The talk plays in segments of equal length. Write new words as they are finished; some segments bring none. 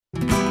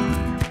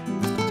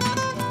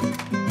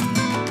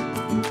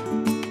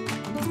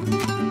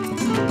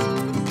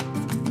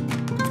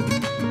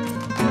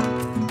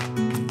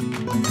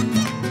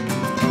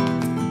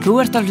Þú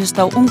ert að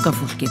hlusta á unga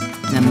fólkið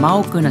með Má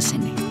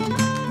Gunnarsinni.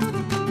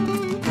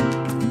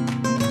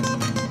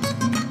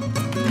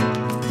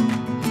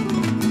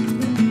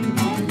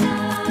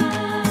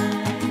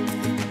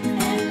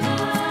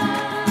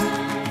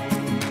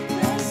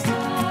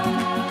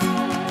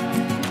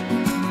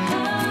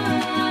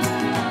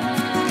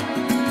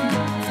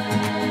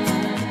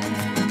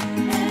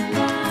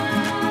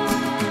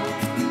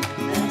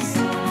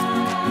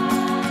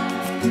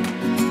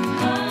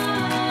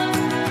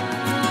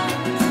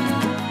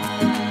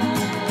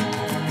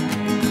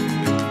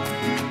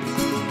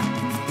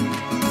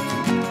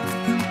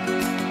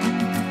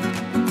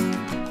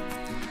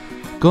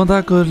 Góðan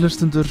dag, góður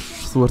hlustundur,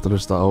 þú ert að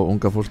hlusta á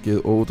unga fólkið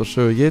og út á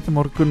sögu. Ég heiti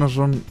Már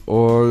Gunnarsson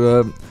og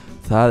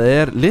það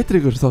er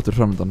litríkur þáttur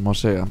framöndan, má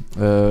segja.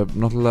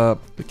 Náttúrulega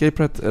Gay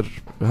Pride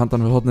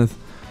handan við hornið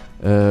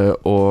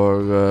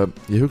og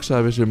ég hugsaði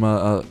að við séum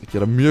að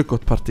gera mjög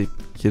gott partí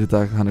hér í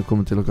dag. Hann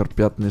komin til okkar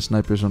Bjarni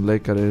Snæbjörnsson,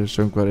 leikari,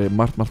 söngvari,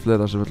 margt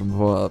fleira sem við ætlum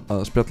að fá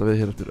að spjalla við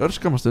hér eftir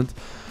örskamma stund.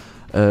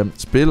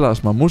 Spila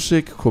smá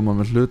músík, koma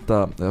með hluta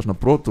eða svona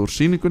brot úr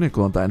sýningunni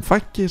Góðan daginn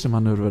Faggi sem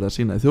hann hefur verið að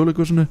sýna í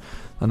Þjóðleikhúsinu.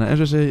 Þannig eins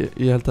og ég segi,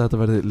 ég held að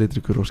þetta verði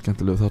litríkur og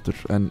skemmtilegu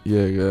þáttur en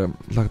ég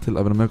hlakka til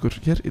að vera með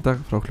okkur hér í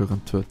dag frá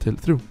klukkan 2 til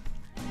 3.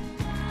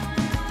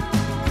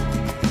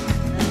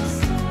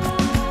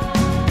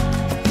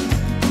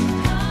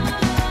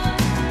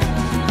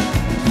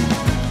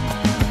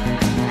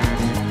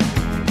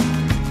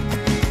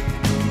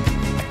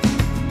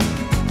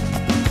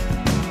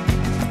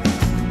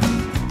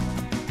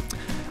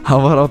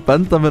 Hann var að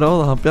benda mér á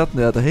það, hann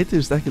Bjarni, að þetta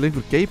heitir ekki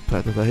lengur Gay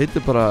Pride, þetta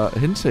heitir bara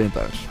hinsegin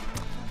dagar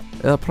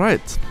eða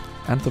Pride,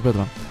 enda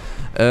betra.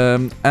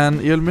 En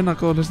ég vil minna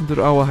góða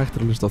hlustendur á að hægt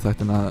að hlusta á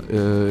þættina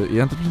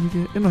í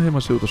endurflutningi inn á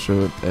heimasíðu út á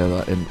sögu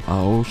eða inn á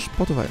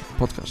Spotify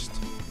podcast.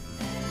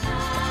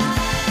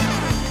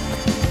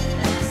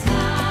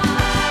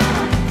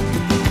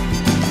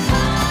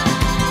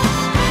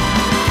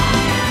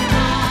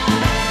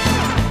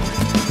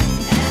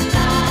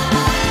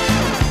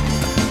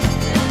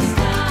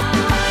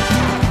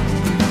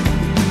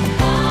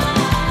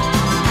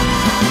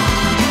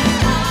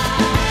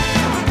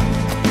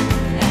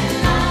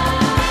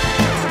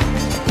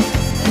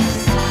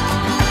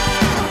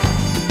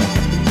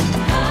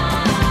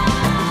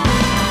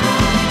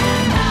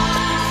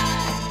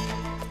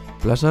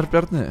 Blessaður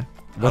Bjarni,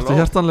 verður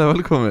hjartanlega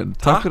velkomin.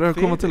 Takk fyrir að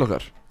koma til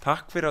okkar.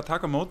 Takk fyrir að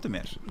taka móti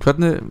mér.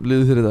 Hvernig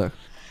líður þér í dag?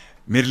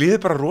 Mér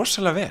líður bara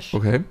rosalega vel.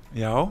 Ok.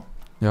 Já.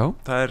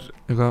 Það er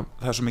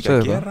svo mikið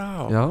að gera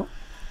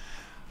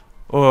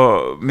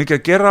og mikið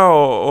að gera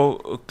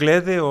og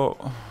gleði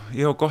og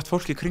ég hef gott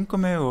fólk í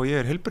kringum mig og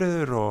ég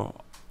heilbrigður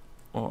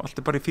og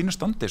allt bara í fínu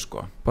standi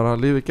sko. Bara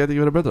lífið geti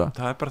ekki verið betra?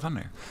 Það bara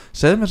þannig.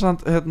 Segðu mér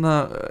samt,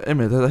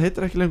 Emil, þetta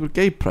heitir ekki lengur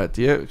Gay Pride.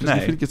 Ég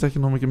fylgist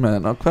ekki nóg mikið með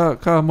en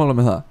hvað mála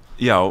með það?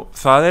 Já,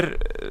 það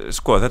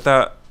sko,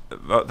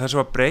 þessu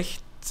var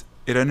breytt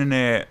í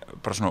rauninni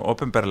bara svona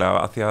opinberlega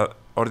að því að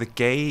orðið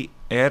gay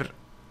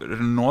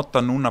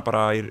nota núna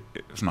bara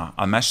svona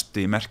að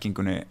mestu í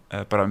merkingunni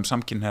bara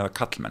samkynhneigða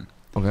kallmenn.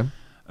 Ok.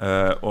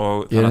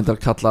 Og ég reyndar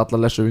að kalla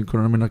alla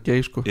lesuvinkonuna mína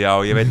gay sko. Já,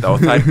 ég veit það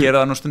og þær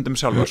gera það nú stundum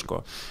sjálfar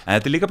sko. En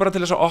þetta líka bara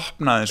til þess að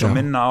opna þess og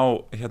minna á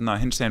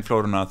hinsegin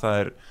flóruna.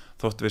 Það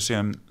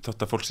þótt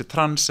að fólk sé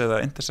trans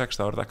eða intersex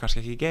þá það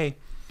kannski ekki gay.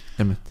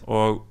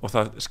 Og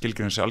það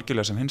skilgreinir sig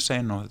algjörlega sem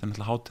hinsegin og þetta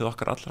náttúrulega hátíð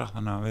okkar allra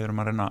þannig að við erum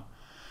að reyna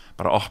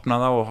bara að opna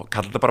það og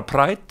kalla þetta bara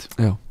Pride.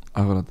 Já,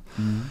 akkurat.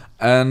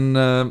 En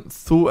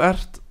þú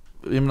ert,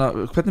 ég meina,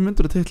 hvernig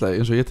myndur þú titla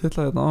eins og ég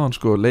titlaði þetta áðan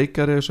sko,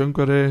 leikari,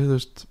 söngvari, þú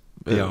veist?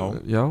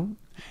 Já.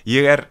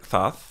 Ég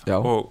það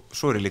og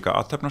svo ég líka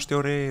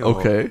athöfnastjóri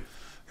og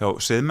hjá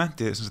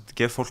Siðmennt, ég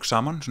gef fólk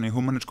saman svona í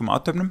húmanískum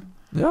athöfnum.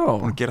 Já.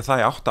 Búin að gera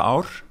það í 8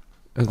 ár.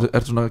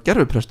 Ertu svona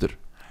gerviprestur?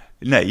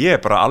 Nei, ég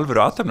bara alvöru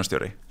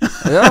athöfnastjóri.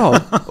 Já,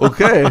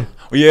 ok.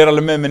 Og ég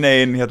alveg með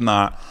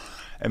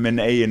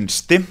minn eigin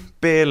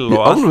stimpil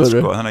og allt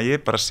sko, þannig að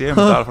ég bara sé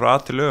þetta frá A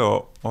til Ö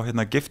og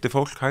gifti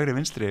fólk hægri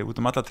vinstri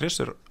út alla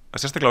trissur,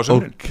 sérstaklega á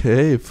sömurinn.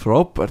 Ok,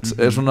 frábært.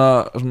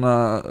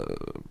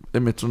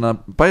 Svona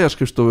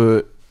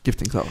bæjarskrifstofu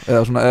gifting þá,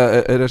 eða svona,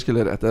 ég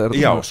skilja rétt?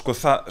 Já, sko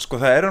það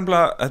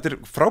þetta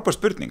frábær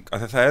spurning,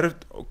 af því að það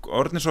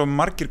orðnir svo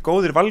margir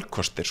góðir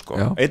valkostir sko.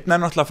 Einn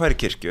náttúrulega að færa í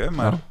kirkju,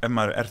 ef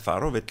maður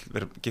þar og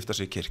vill gifta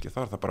sig í kirkju,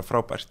 þá það bara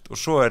frábært.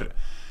 Og svo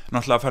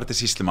náttúrulega að fara til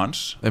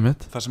sýslumanns,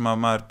 þar sem að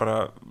maður bara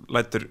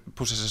lætur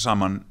pússa sig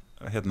saman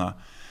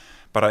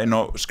bara inn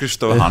á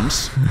skrifstofu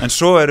hans. En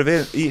svo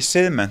við í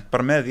Siðmennt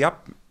bara með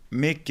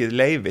mikið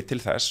leyfi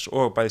til þess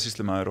og bæði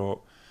sýslumaður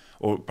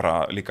og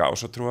bara líka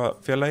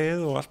Ásatrúarfélagið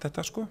og allt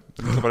þetta sko.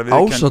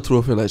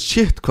 Ásatrúarfélagið,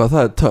 shit hvað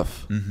það töff.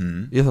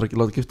 Ég þarf ekki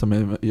að láta gifta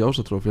mig í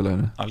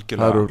Ásatrúarfélaginu.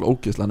 Algjörlega. Það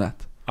ógeðslega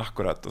nett.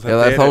 Akkurat.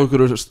 Eða þá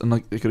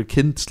einhverju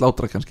kind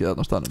slátra kannski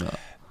þarna á staðnum eða?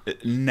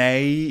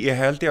 Nei, ég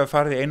held ég að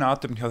farið í eina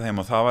athöfn hjá þeim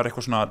og það var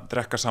eitthvað svona að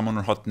drekka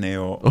saman úr hotni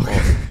og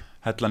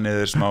hella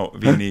niður smá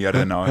vín í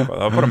jörðina og eitthvað.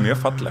 Það var bara mjög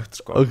fallegt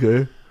sko.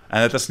 Okay.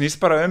 En þetta snýst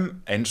bara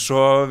eins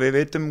og við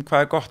vitum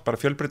hvað gott, bara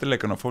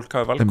fjölbreytileikan og fólk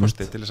hafi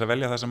valkosti til þess að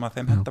velja það sem að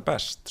þeim henta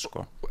best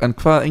sko. En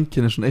hvað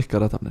einkennir svona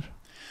ykkar athafnir?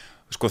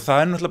 Sko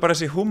það náttúrulega bara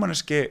þessi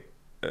húmaníski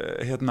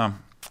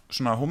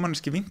svona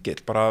húmaníski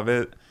vingill, bara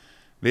við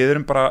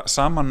erum bara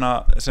saman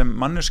sem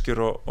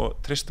manneskjur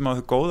og treystum á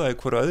þau góða í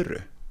hverju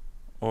öðru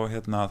og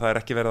það er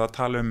ekki verið að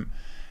tala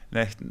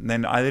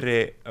neinn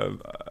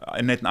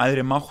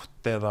æðri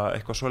mátt eða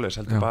eitthvað svoleiðis,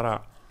 heldur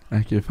bara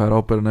ekki færa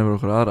ábyrgðin yfir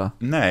okkur aðra.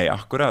 Nei,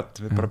 akkurat,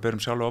 við bara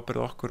berum sjálf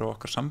ábyrgð okkur og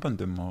okkar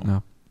samböndum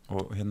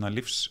og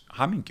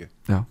lífshamingju.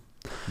 Já.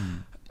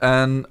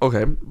 En ok,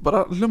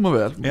 bara hljóma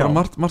vel, bara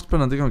margt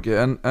spennandi í gangi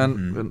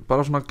en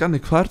bara svona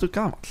Ganni, hvað ertu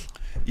gamall?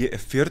 Ég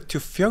er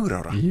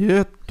 44 ára.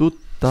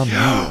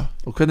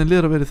 Og hvernig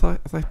líður að vera í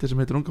þætti sem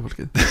heitir Unga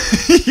fólkið?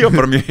 Ég var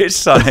bara mjög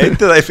hissa að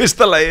heiti það í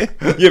fyrsta lagi.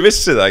 Ég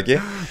vissi það ekki.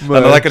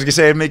 Þannig að það kannski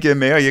segir mikið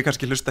um mig og ég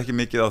kannski hlusta ekki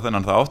mikið á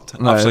þennan þátt.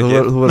 Nei,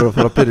 þú verður að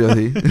fara að byrja á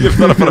því. Ég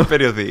verður að fara að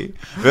byrja á því.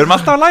 Við erum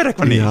alltaf að læra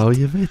eitthvað nýtt. Já,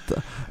 ég veit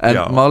það. En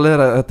málið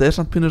er að þetta er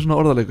samt pínu svona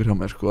orðaleikur hjá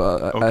mér sko.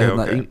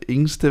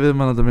 Yngsti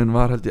viðmælandi minn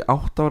var held ég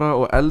 8 ára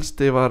og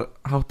elsti var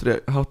hátt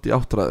í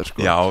 8 ára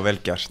sko. Já, vel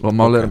gert. Og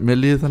málið er, mér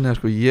líður þannig að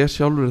sko, ég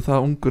sjálfur er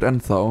það ungur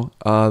ennþá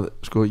að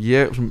sko,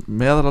 ég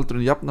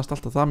meðalaldurinn jafnast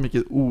alltaf það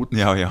mikið út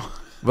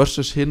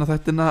versus hina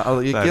þættina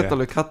að ég get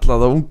alveg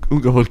kallað á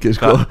unga fólki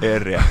sko.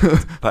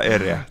 Það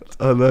er rétt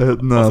og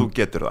þú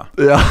getur það.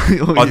 Já,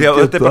 og því að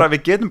þetta er bara,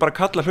 við getum bara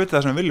kalla hluti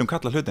það sem við viljum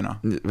kalla hlutina.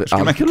 Við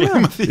skulum ekki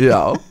gleyma því.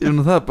 Já,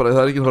 það er bara,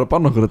 það er ekki að fara að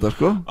banna okkur þetta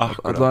sko.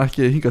 Alltaf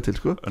ekki hinga til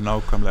sko.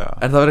 Nákvæmlega.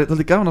 En það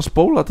verður gaman að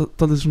spóla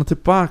þetta svona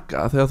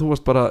tilbaka þegar þú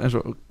varst bara eins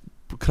og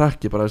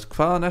krakki bara,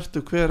 hvaðan ertu,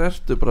 hver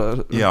ertu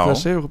bara, það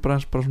segir okkur bara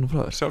svona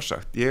frá þér.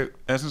 Sjálfsagt, ég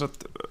er sem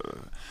sagt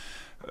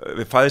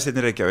við fæðist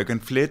hérna í Reykjavík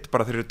en flytt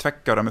bara þegar ég er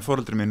 2 ára með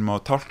foreldrum mínum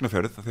á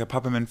Tálknafjörð því að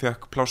pabbi minn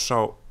fekk pláss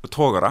á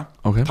togara,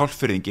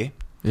 Tálknfirðingi.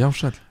 Já,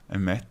 sæl.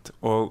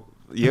 Og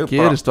ég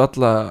gerist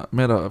alla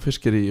meira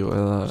fiskeri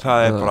eða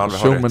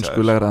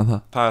sjómennskulegra en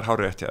það. Það er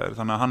hárrétt hjá þér,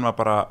 þannig að hann var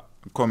bara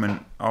kominn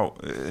á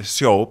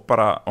sjó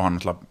bara, og hann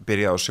alltaf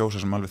byrjaði á sjó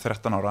sem alveg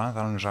 13 ára, það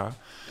er hann að sagja.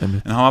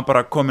 En hann var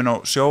bara kominn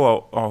á sjó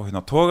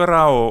á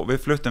togara og við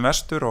fluttum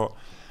vestur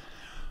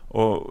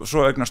og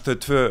svo eignast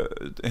þau tvö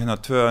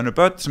önnur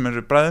börn sem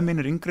eru bræður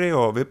mínir yngri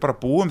og við bara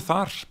búum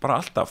þar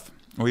bara alltaf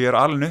og ég er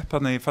alin upp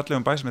þarna í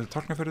fallegum bæ sem heitir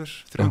Tálknafjörður,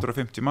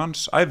 350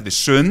 manns, æfði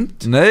sund.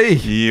 Nei!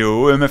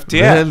 Jú,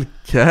 MFT. Vel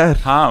gert.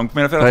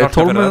 Það er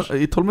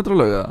í 12 metra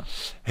lauga?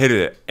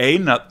 Heyrðu,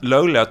 eina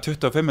löglega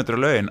 25 metra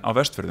laugin á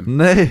Vestfjörðum.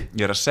 Nei!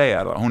 Ég er að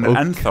segja það, hún er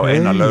ennþá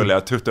eina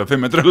löglega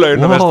 25 metra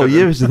laugin á Vestfjörðum.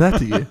 Ég vissi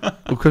þetta ekki.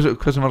 Og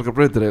hversu margar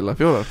brautir eiginlega?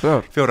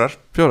 4?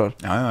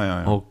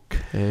 Já.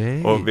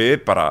 Okay. Og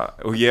við bara,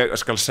 og ég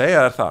skal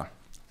segja þér það,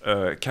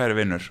 kæri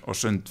vinnur og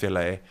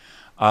sundfélagi,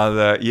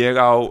 að ég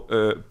á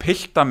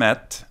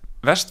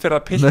Vestfjarða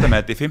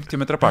piltamett í 50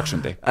 metra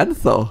baksundi.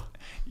 Ennþá?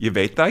 Ég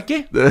veit það ekki.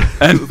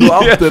 En þú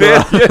áttir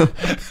það.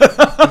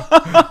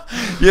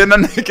 Ég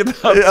nenni ekki að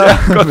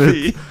tjekka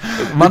því.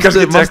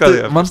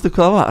 Manstu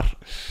hvað það var?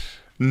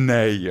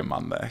 Nei, ég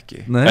man það ekki.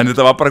 Nei? En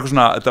þetta var bara eitthvað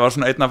svona, þetta var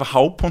svona einn af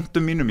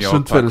hápunktum mínum.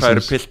 Hvað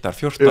eru piltar,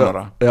 14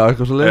 ára? Já,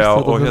 eitthvað svo leist.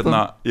 Og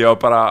ég var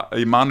bara,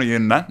 ég man og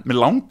mér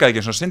langaði ekki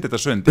eins og syndi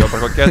þetta sund. Ég var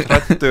bara eitthvað gett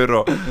hrættur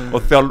og ég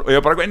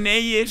var bara eitthvað, nei,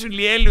 ég er svo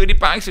lélur í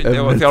baksundi.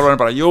 Og þjálfarinn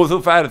bara, jú, þú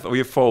ferð. Og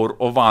ég fór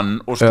og vann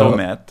og sló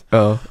met.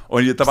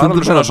 Og þetta var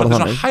alveg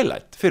svona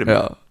highlight fyrir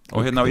mig.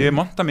 Og ég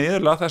monta mig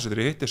yfirlega þessu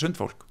þegar ég hitti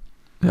sundfólk.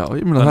 Já,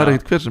 ég meina það er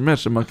ekkert hver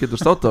sem getur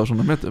státa á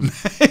svona metum.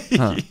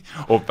 Nei,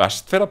 og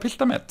Vestfjarða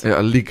piltamett. Já,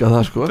 líka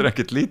það sko. Þetta er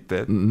ekkert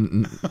lítið.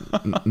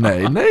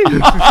 Nei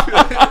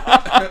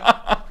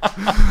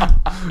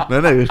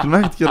Nei, við skulum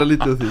ekkert gera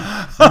lítið á því.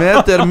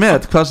 Met er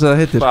met, hvað sem það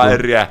heitir. Það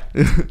er rétt.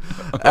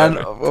 En,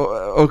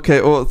 ok,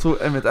 og þú,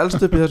 einmitt,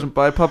 elst upp í þessum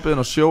bæ,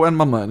 pabbiðin á sjó en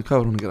mammaðin, hvað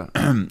var hún að gera?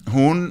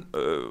 Hún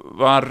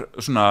var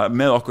svona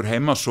með okkur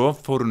heima, svo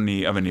fór hún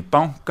að vinna í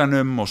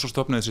bankanum og svo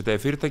stofnaði sitt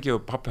eigi fyrirtæki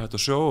og pabbi hætti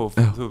á sjó og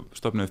þú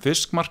stofnaði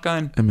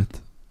fiskmarkaðinn. Einmitt.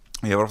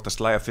 Ég var ofta að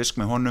slæja fisk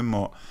með honum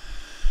og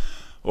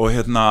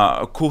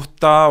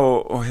kúta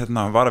og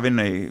var að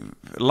vinna í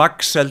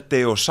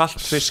lagseldi og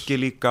saltfiski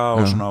líka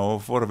og svona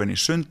og fór að vinna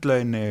í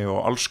sundlaugni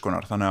og alls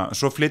konar, þannig að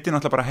svo flytti ég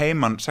náttúrulega bara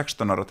heiman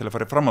 16 ára til að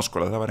fara í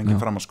framhaldsskóla. Það var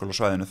engin framhaldsskóla á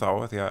svæðinu þá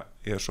því að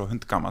ég er svo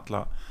hundgamall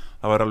að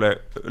það var alveg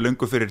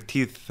löngu fyrir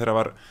tíð þegar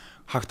var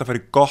hægt að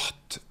fara í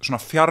gott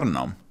svona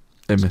fjarnám,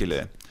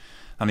 skiljiði.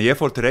 Þannig ég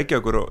fór til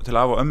Reykjavíkur til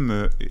afa og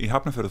ömmu í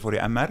Hafnarfjörðu, fór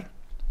í MR.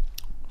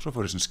 Svo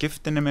fór ég sem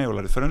skiptinni mig og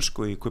lærði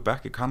frönsku í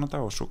Quebec í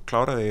Kanada og svo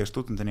kláraði ég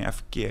stúdentinn í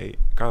FG í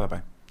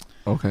Garðabæ.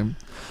 Ok,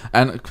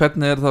 en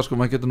hvernig er það sko,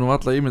 maður getur nú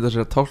alla ímyndað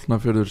sér að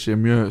Tálknafjörður sé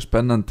mjög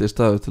spennandi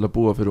staður til að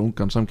búa fyrir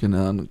ungan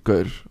samkynniðan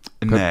gaur.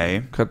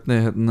 Nei.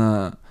 Hvernig,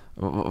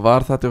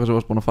 var þetta eitthvað sem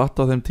varst búin að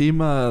fatta á þeim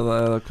tíma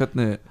eða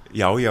hvernig?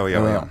 Já.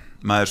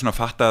 Maður svona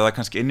fattaði það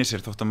kannski inn í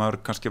sér þótt að maður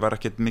kannski var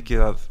ekkert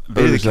mikið að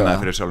viðurkenna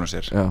fyrir sjálfum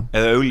sér.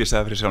 Eða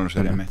auglýsaði fyrir sjálfum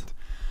sér, ég mitt.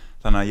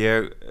 Þannig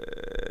að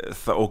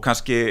og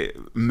kannski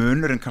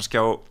munurinn kannski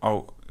á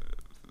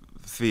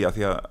því að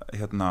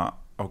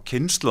á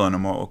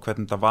kynslóðunum og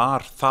hvernig það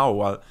var þá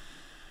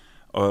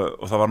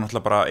og það var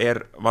náttúrulega bara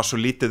var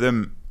svo lítið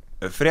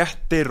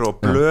fréttir og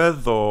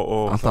blöð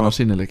og allt annað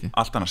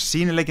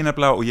sýnileiki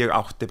nefnilega og ég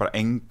átti bara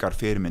engar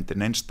fyrirmyndir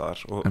neinstaðar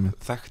og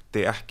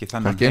þekkti ekki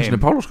þennan heim. Hvað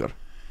gengur Pál Óskar?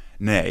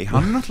 Nei,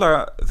 hann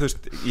náttúrulega, þú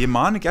veist, ég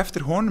man ekki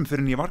eftir honum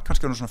fyrir en ég var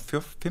kannski svona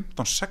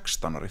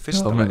 15-16 ára í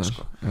fyrsta lagi,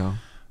 sko.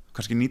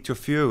 Kannski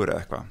 94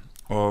 eða eitthvað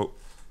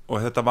og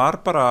þetta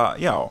var bara,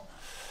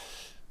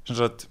 sem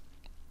sagt,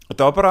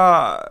 þetta var bara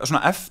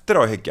svona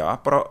eftir áhyggja,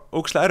 bara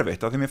ógeðslega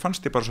erfitt af því mér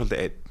fannst ég bara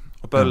svolítið einn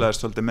og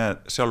böðlaðist svolítið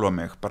með sjálfa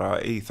mig bara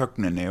í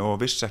þögninni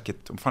og vissi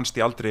ekkit og fannst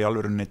ég aldrei í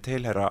alvörunni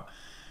tilheyra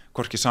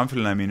hvorki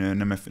samfélaginu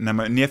mínu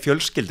nema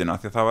fjölskyldina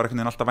því að það var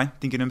einhvern veginn alltaf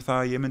væntingin það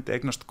að ég myndi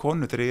eignast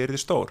konu þegar ég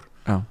yrði stór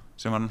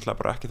sem var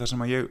náttúrulega bara ekki það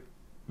sem að ég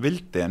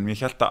vildi en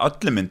ég held að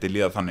allir myndi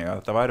líða þannig að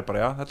þetta væri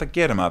bara, þetta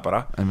gerir maður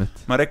bara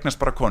maður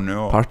eignast bara konu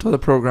og part of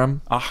the program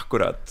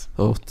akkurat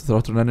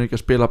þráttur nennir ekki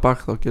að spila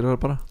bak þá gerir það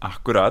bara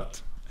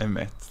akkurat,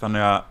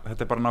 þannig að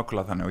þetta bara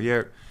nákvæmlega þannig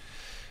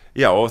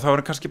og og það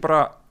var kannski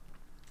bara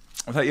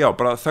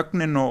bara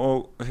þögnin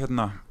og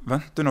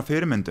vöndun á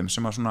fyrirmyndum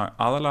sem að svona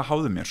aðalega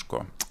háðu mér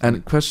sko.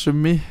 En hversu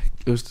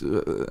mikið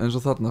eins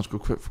og þarna sko,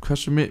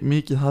 hversu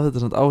mikið hafði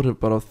þetta áhrif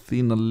bara á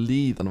þína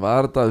líðan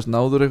var þetta,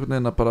 náður einhvern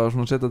veginn að bara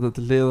setja þetta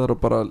til hliðar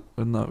og bara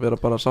vera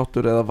bara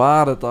sáttur eða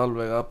var þetta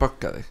alveg að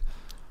bögga þig?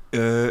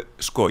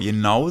 Sko, ég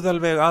náði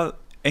alveg að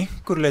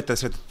einhver leiti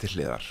að setja til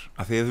hliðar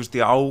af því að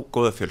ég á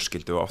góða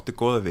fjölskyldu og átti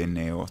góða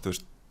vini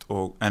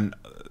og en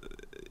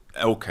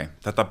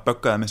þetta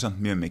böggaði mig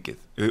samt mjög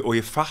mikið og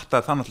ég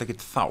fattaði það náttúrulega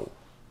ekkert þá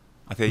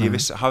af því að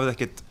ég hafði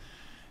ekkert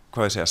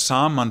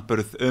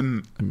samanburð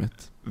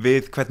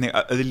við hvernig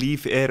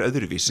líf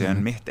öðruvísi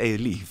en mitt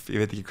eigið líf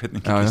ég veit ekki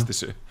hvernig ég kynst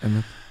þessu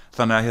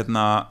þannig að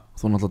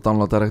þú náttúrulega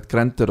downloada direkt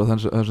Grindr og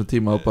þessum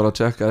tíma og bara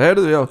tjekka,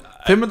 heyrðu,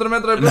 500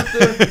 metra í blöttu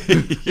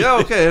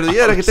heyrðu,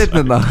 ég ekkert einn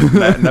hérna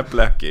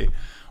nefnilega ekki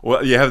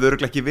og ég hefði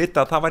örugglega ekki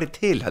vita að það væri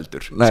til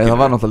heldur Nei, það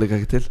var náttúrulega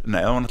ekki til Nei,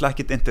 það var náttúrulega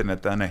ekki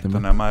internet eða neitt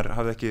þannig að maður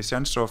hafði ekki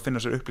séns að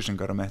finna sér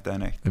upplýsingar eitt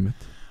eða neitt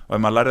og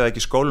ef maður lærði það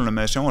ekki í skólunum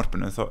með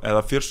sjónvarpinu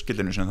eða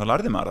fjölskyldinu sinni, þá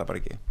lærði maður það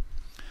bara ekki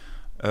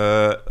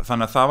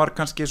þannig að það var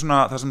kannski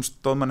svona það sem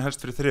stóð manni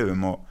helst fyrir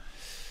þrifum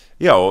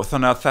og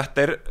þannig að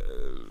þetta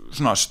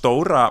svona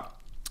stóra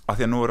af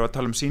því að nú erum við að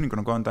tala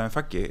sýningun og góðan daginn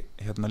faggi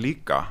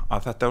líka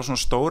að þetta svona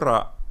stóra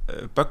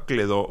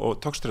bögglið og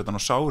togstreitan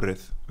og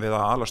sárið við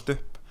að alast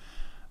upp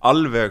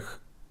alveg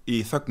í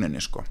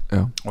þögninni sko.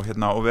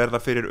 og verða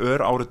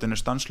fyrir árutinu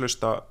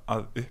stanslaust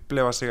að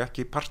upplefa sig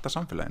ekki part af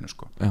samfélaginu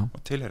sko.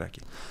 og tilheyra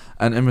ekki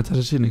En einmitt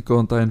þessi sýning,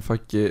 góðan daginn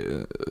faggi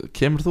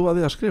kemur þú að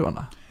því að skrifa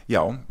hana?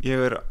 Já,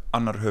 ég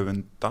annar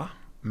höfunda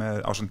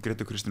með ásamt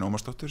Gretu Kristínu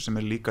Ómarsdóttur sem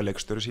líka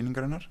leikstjóri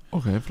sýningarinnar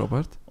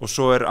frábært og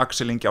svo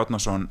Axel Ingi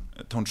Árnason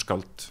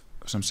tónskáld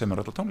sem semur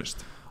alla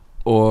tónlist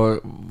Og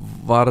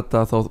var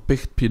þetta þá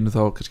byggt pínu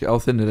þá kannski á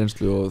þinni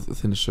reynslu og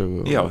þinni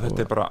sögu? Já,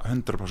 þetta bara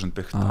 100%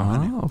 byggt á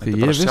henni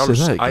Þetta bara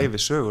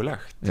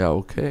sjálfsævisögulegt Já,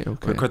 ok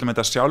Við köllum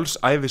þetta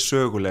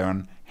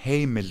sjálfsævisögulegan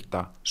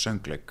heimilda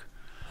söngleik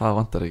Það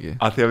vantar ekki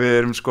Af því að við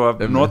erum sko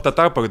að nota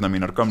dagbækurnar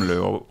mínar gömlu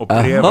og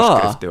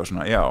bréfaskrifti og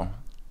svona,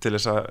 til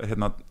þess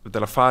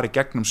að fara í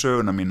gegnum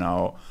söguna mína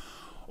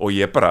og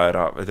ég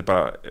bara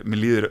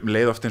mér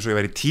leið oft eins og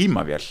ég væri í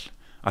tímavél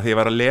að því ég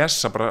var að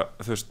lesa bara,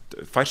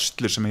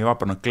 færslur sem ég var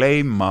bara að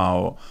gleyma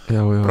og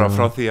bara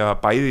frá því að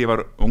bæði ég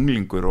var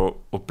unglingur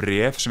og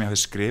bref sem ég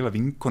hafði skrifað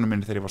vinkonu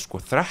minni þegar ég var sko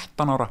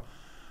 13 ára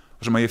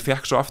og sem að ég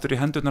fekk svo aftur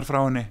í hendurnar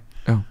frá henni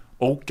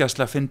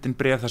ógeðslega fyndin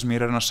bref þar sem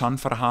ég reyna að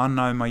sannfara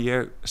hana að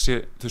ég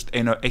sé,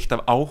 eitt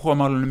af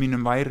áhugamálunum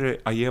mínum væri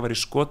að ég var í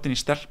skotin í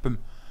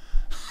stelpum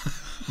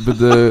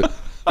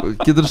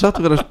Getur þú sagt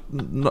okkur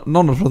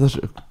nánar frá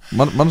þessu?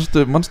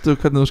 Manstu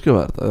hvernig þú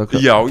skrifaði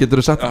þetta? Já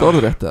Getur þú sagt þetta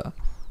orðrétt eða?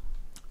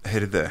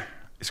 Heyrðu,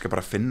 ég skal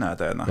bara finna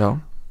þetta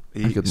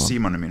í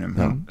símanum mínum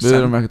Við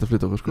erum ekkert að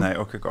flytta okkur sko Nei,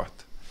 ok,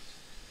 gott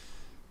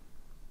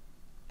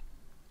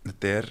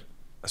Þetta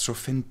svo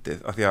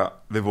fyndið af því að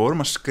við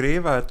vorum að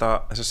skrifa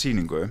þessa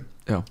sýningu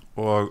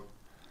og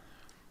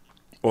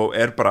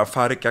bara að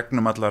fara í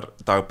gegnum allar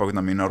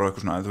dagbækurnar mínar og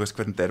eitthvað svona þú veist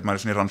hvernig þetta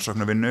maður svona í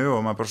rannsóknarvinnu og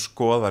maður bara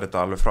skoðar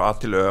þetta alveg frá A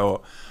til Ö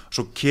og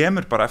svo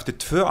kemur bara eftir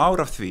 2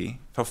 ár af því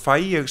þá fæ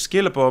ég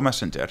skilaboð á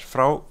Messenger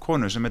frá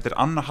konu sem heitir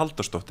Anna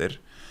Halldórsdóttir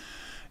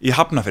í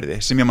Hafnarfirði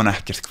sem ég man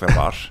ekkert hver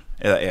var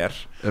eða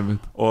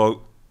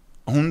og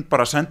hún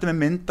bara sendi mig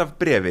mynd af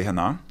bréfi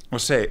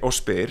og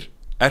spyr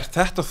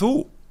þetta þú?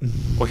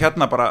 Og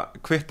bara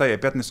kvitta ég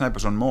Bjarni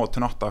Snæbjörnsson mót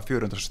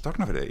 400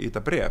 Hafnarfirði í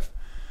þetta bréf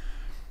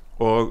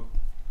og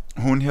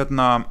hún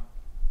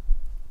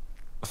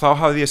þá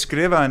hafði ég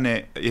skrifað henni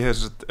ég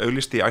hef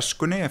auglýst í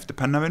Æskunni eftir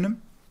pennavinum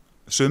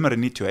sumari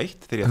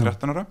 91 þegar ég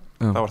 13 ára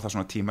þá var það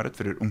svona tímarit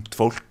fyrir ungt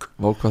fólk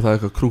hvað það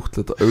eitthvað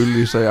krútlegt að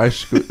auglýsa í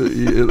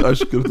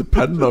æsku eftir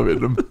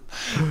pennavinum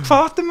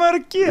hvað ætti maður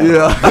að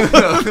gera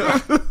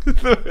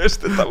þú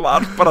veist þetta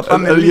var bara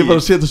þannig ég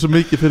bara setja svo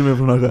mikið fyrir mig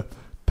frá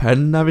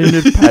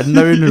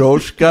pennavinur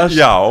Óskars.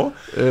 Já,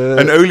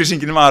 en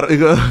auglýsingin var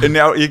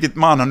ég get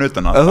man hann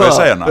utan að ég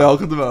segja hana. Já,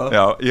 hvað með það?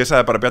 Já, ég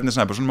sagði bara Bjarni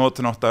Snæbjörnsson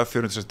mótin 8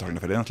 460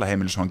 Tálknafirði, náttúrulega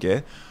heimilishangið.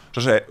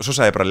 Svo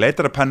sagði ég bara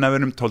leitar að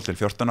pennavinum 12 til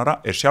 14 ára,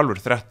 sjálfur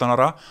 13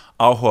 ára,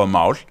 áhuga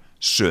mál,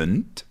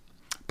 sund,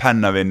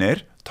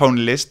 pennavinir,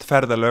 tónlist,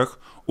 ferðalög,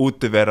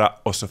 útivera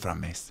og svo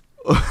frammeins.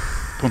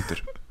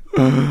 Punktur.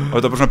 Og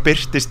þetta bara svona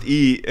byrtist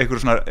í einhverju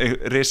svona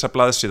risa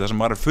blaðsíða sem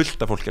var fullt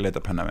af fólki að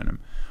leita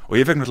pennavinum og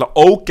ég fekk náttúrulega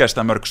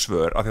ógeðslega mörg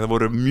svör af því það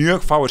voru mjög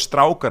fáir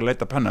strákar að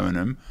leita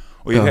pennavinum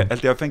og ég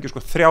held ég að fengi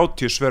sko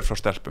 30 svör frá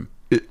stelpum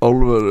í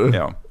alvöru.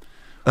 Já.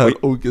 Það er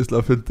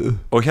ógeðslega fyndið.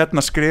 Og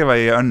hérna skrifa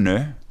ég Önnu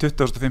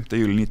 25.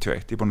 júlí 91,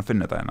 ég er búin að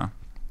finna þetta hérna.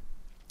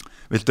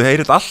 Viltu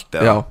heyra þetta allt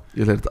eða? Já,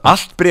 ég heyri þetta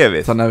allt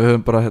brefið. Þannig að við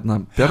höfum bara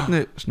hérna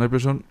Bjarni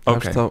Snæbjörnsson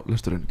hefst á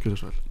lesturinn, gjörðu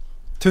svo vel.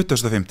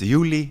 25.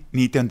 júlí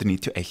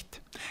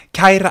 1991.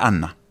 Kæra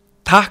Anna,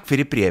 takk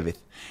fyrir brefið.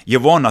 Ég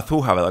vona að þú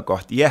hafi það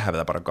gott, ég hefi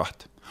það bara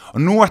gott. Og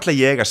nú ætla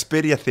ég að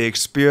spyrja þig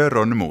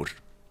spjörónum úr.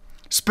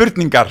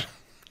 Spurningar.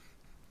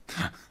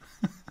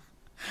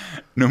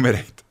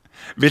 Númer 1.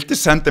 Viltu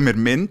senda mér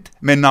mynd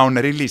með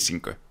nánari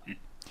lýsingu?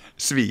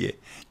 Svíi.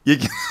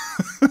 Ég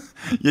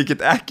get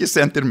ekki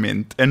sendir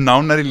mynd en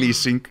nánari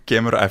lýsing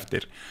kemur á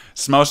eftir.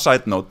 Smá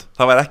side note,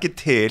 það var ekki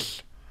til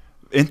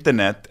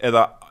internet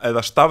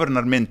eða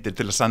stafrunar myndir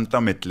til að senda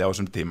á milli á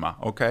þessum tíma,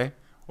 ok?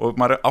 Og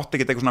maður átti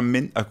ekki eitthvað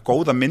svona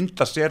góða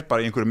mynda sér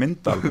bara í einhverju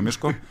myndalbumi,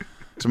 sko,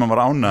 sem maður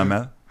var ánægð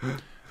með.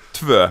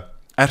 2.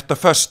 Ertu á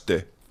föstu?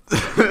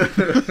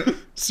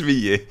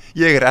 Svíi,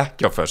 ég er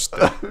ekki á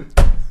föstu.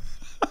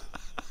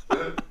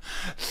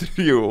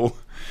 3.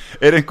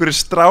 Einhverju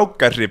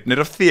strákar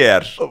hrifnir af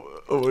þér?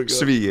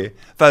 Svíi,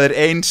 það er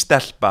ein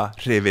stelpa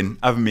hrifin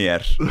af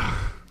mér.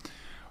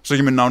 Svo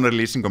kemur nánari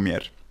lýsing á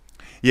mér.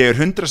 Ég er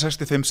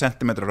 165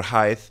 cm á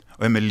hæð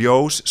og er með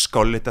ljós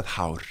skollitað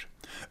hár.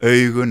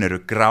 Augun eru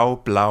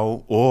gráblá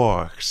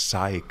og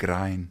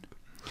sægræn.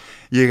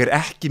 Ég er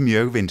ekki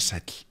mjög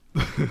vinsæll.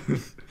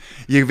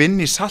 Ég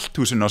vinn í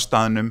salthúsinu á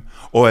staðnum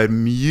og er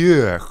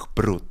mjög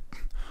brúnn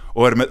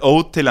og er með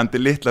óteljandi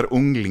litlar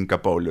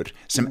unglingabólur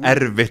sem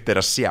erfitt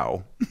er að sjá.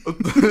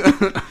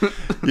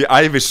 Ég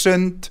æfi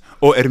sund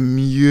og er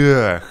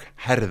mjög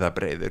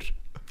herðabreiður.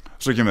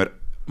 Svo kemur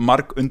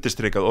marg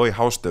undirstrikað og í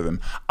hástöfum.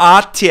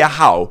 ATH,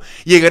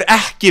 ég er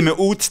ekki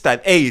með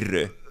útstæð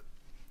eyru.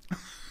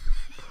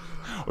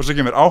 Og svo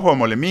kemur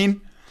áhugamáli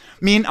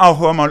mín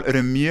áhugamál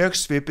eru mjög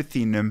svipið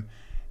þínum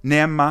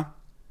nema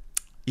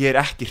ég er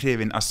ekki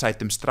hrifin að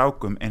sætum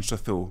strákum eins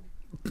og þú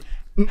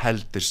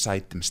heldur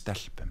sætum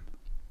stelpum.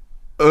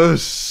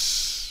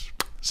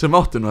 Sem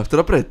átti nú eftir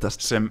að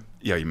breytast.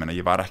 Já, ég meina,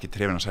 ég var ekki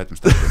hrifin að sætum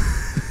stelpum.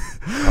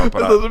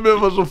 Þetta sem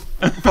ég var svo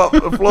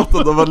flott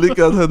að það var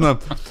líka að hérna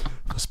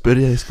það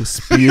spurja ég sko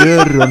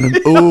spjörunum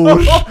úr.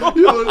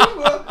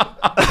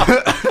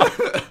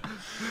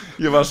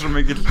 Ég var svo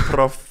mikill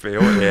proffi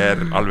og er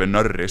alveg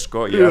nörri,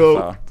 sko, ég er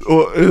það.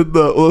 Og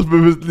það sem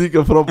ég finnst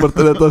líka frábært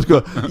er þetta, sko,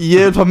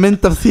 ég vil fá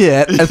mynd af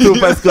þér, en þú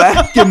fæst sko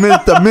ekki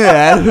mynd af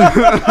mér.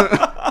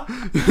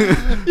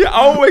 Ég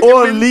á ekki mynd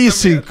og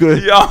lýsingu.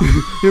 Já.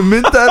 Ég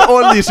mynda þér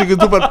og lýsingu,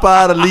 þú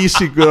bara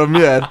lýsingu af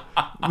mér.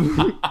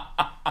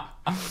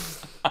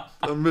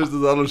 Það minnst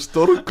þetta alveg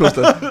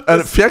stórkostlegt. En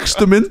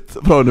fékkstu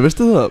mynd frá henni,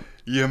 veistu það?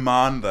 Ég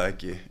man það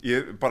ekki.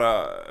 Ég bara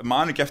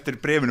man ekki eftir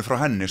brefinu frá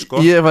henni,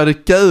 sko. Ég væri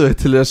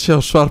geðveikt til að sjá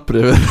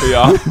svarbréfið.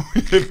 Já,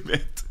 ég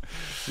veit.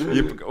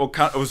 Og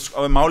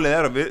málið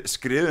er að við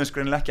skrifum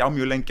skrænilega ekki á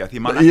mjög lengi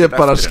því man ég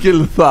bara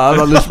skil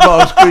það alveg smá,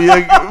 sko.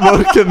 Ég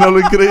vorkenni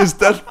alveg greið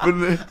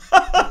stelpunni.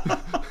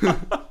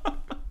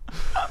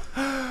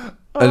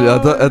 En já,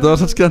 þetta var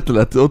svo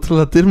skemmtilegt.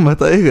 Ótrúlega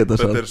dýrmætt að eiga þetta.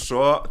 Þetta er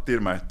svo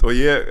dýrmætt og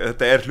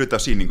þetta er hluti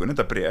af sýningun,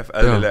 þetta bref,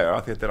 eðlilega,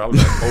 því þetta er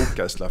alveg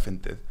ógeðslega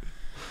fyndið.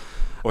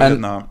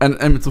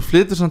 En þú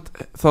flytur samt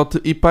þá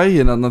í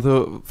bæinn þegar þú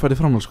færði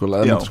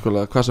framhaldsskóla eða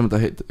menntaskóla, hvað sem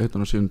þetta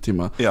heitur á sínum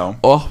tíma. Já.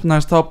 Og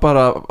opnaðist þá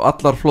bara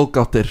allar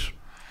flóðgáttir?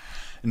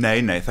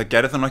 Nei, það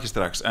gerði það nú ekki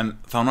strax, en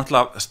þá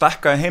náttúrulega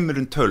stakkaði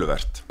heimurinn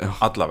töluvert,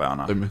 allavega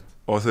hana.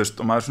 Og þú veist,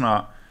 og maður svona,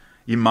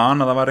 ég man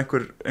að það var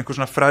einhver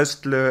svona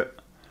fræðslu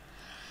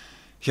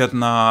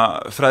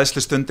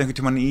stund einhvern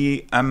tímann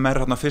í MR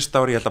hérna fyrsta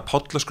ári, ég held að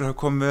Pollaskur hafi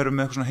komið verið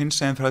með eitthvað svona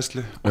hinsegin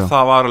fræðslu og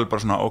það var alveg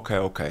bara svona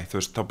ok, þú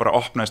veist, þá bara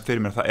opnaðist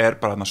fyrir mér, það er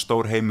bara þarna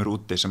stór heimur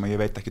úti sem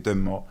ég veit ekki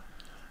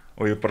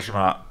og ég bara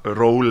svona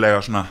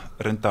rólega svona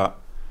reynda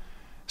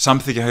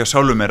samþykja hjá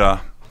sjálfum mér að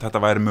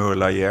þetta væri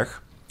mögulega ég.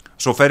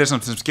 Svo fer ég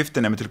samt sem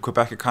skiptinemi til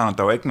Quebec,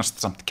 Kanada og eignast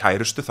samt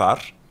kærustu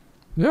þar.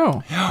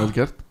 Já, vel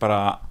gert.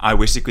 Bara I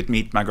wish you could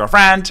meet my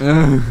girlfriend.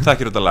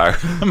 Þekkir þetta lag.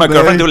 My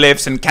girlfriend who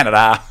lives in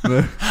Canada.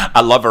 I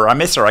love her, I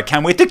miss her, I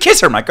can't wait to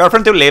kiss her. My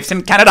girlfriend who lives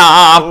in Canada.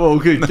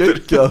 Ok,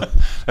 geggjað.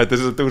 Þetta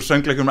er þetta úr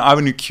söngleikum með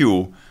Avenue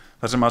Q,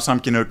 þar sem að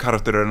samkynhneigður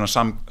karakter er að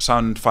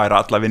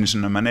samfæra alla vinni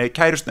sinna, en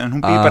kærustu, en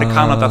hún býr bara í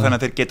Kanada þannig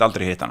að þeir geta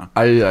aldrei hitt hana.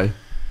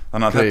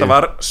 Þannig að þetta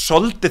var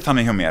soldið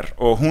þannig hjá mér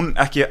og hún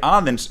ekki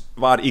aðeins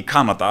var í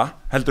Kanada,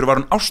 heldur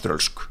var hún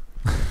áströlsk.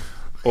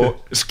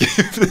 Og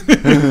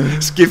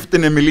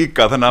skiptinni mig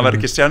líka, þannig að það var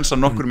ekki séns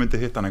að nokkur myndi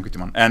hitta hann einhvern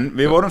tímann, en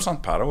við vorum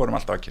samt para, vorum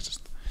alltaf að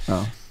kyssast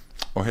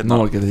og það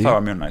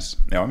var mjög næs.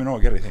 Já, mér nóg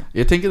að gera í því.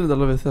 Ég tengir þetta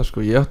alveg við það sko,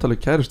 ég átti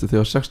alveg kærustu þegar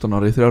ég var 16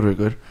 ára í 3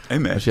 vikur og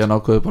síðan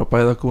ákveði bara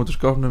bæði að koma út úr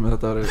skápnum,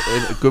 þetta var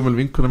gömul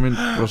vinkona mín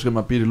sem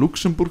að býr í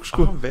Luxemburg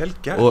sko og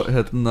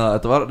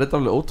þetta var þetta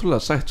alveg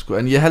ótrúlega sætt sko,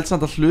 en ég held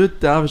samt að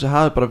hluti af þessi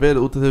hafi bara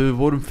verið út af þegar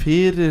við vorum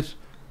fyrir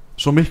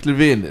svo miklir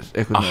vinir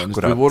við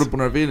vorum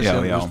búin að vera vinir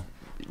síðan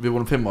við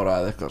vorum 5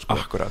 ára eða eitthvað sko.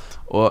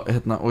 og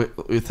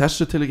í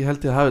þessu tilviki held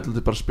ég að hafi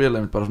alltaf bara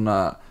spila bara svona,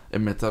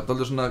 það er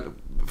alltaf svona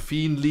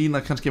fín lína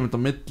kannski á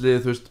milli,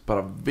 þú veist,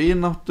 bara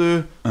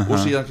vináttu og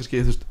síðan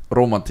kannski, þú veist,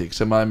 romantík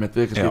sem að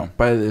við kannski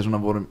bæði svona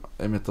vorum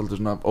alltaf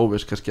svona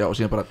óviss kannski og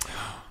síðan bara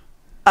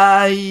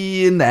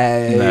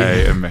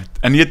nei,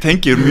 en ég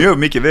tengi mjög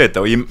mikið við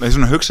þetta og ég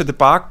svona hugsa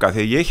tilbaka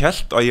þegar ég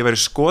held að ég væri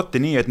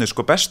skotin í einni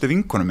sko bestu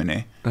vinkonu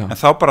minni en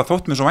þá bara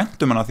þótt mér svo vænt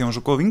hana því hún var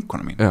svo góð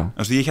vinkona mín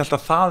ég held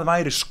að það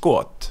væri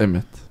skot mér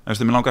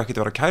langaði ekki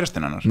að vera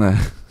kærastinn hennar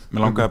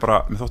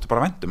mér þótti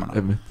bara vænt hana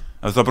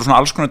það var bara svona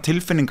alls konar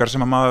tilfinningar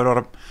sem að maður var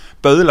að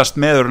böðlast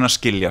með að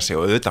skilja sig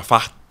og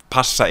auðvitað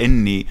passa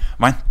inn í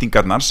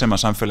væntingarnar sem að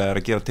samfélagið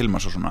að gera til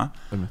maður svo svona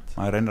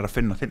maður reynir að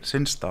finna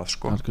sinn stað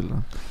sko.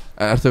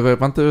 Ertu eitthvað í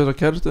bandið við að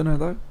kærustuðinu í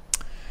dag?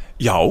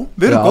 Já,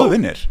 við erum góð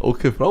vinnir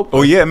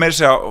og ég meiri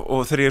segja og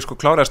þegar ég sko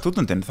kláraði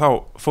stúdentinn þá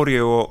fór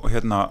ég og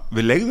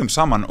við leigðum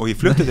saman og ég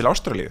flutti til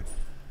Ástralíu.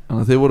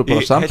 Þannig að þið voru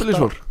bara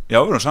sambýlisfólk? Já,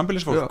 við vorum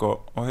sambýlisfólk og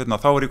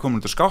þá var ég komin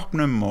út úr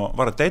skápnum og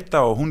var að deyta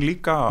og hún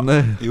líka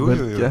jú.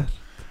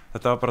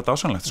 Þetta var bara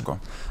dásanlegt sko.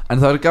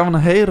 En það er gaman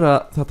að heyra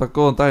þetta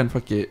góðan daginn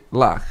fakki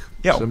lag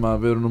sem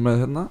að við erum nú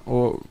með hérna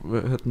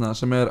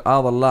sem er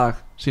aðal lag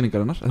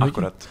sýningarinnar.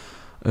 Akkurat.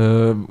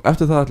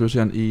 Eftir það ætlum við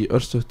síðan í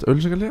örstutt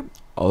auglýsingalíu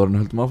áður en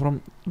höldum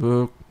áfram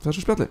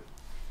þessu spjalli.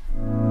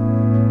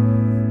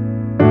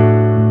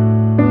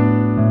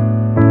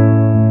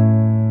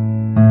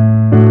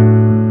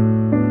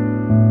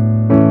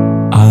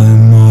 Að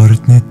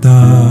morgni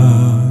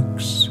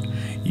dags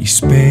í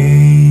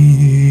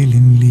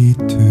speilin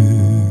lítur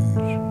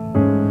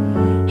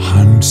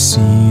hann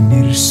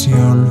sýnir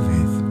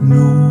sjálfið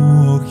nú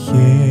og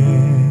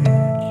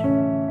hér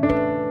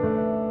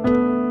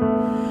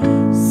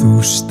þú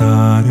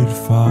starir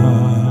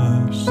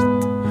fast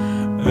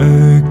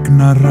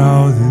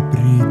augnaráðið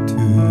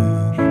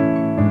brýtur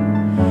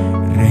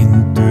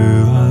reyndu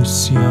að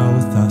sjá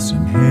það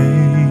sem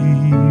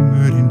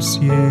heimurinn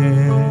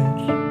sér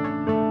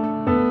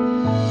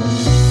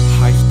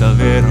hætt að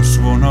vera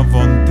svona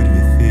vondur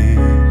við þig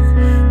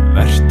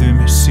vertu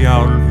með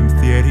sjálfum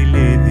þér í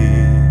liði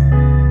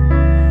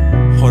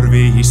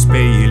horfi í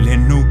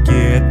speilinn nú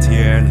get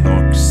ég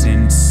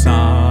loksins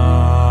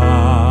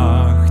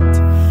sagt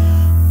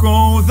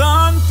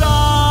góðan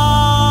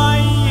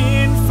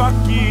daginn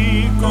fakki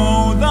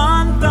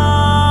góðan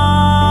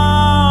dag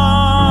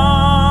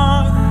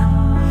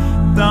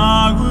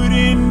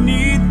dagurinn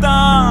í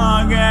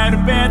dag er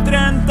betri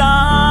en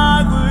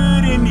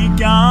dagurinn í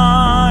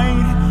gær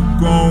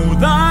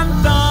góðan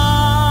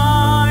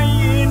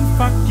daginn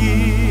fakki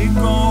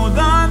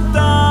góðan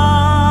dag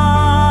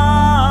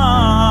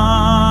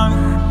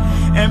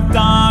ef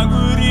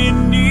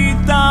dagurinn í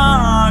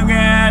dag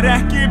er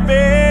ekki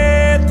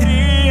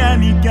betri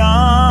en í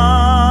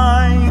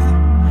gær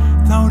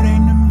þá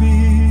reynum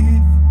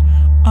við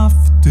að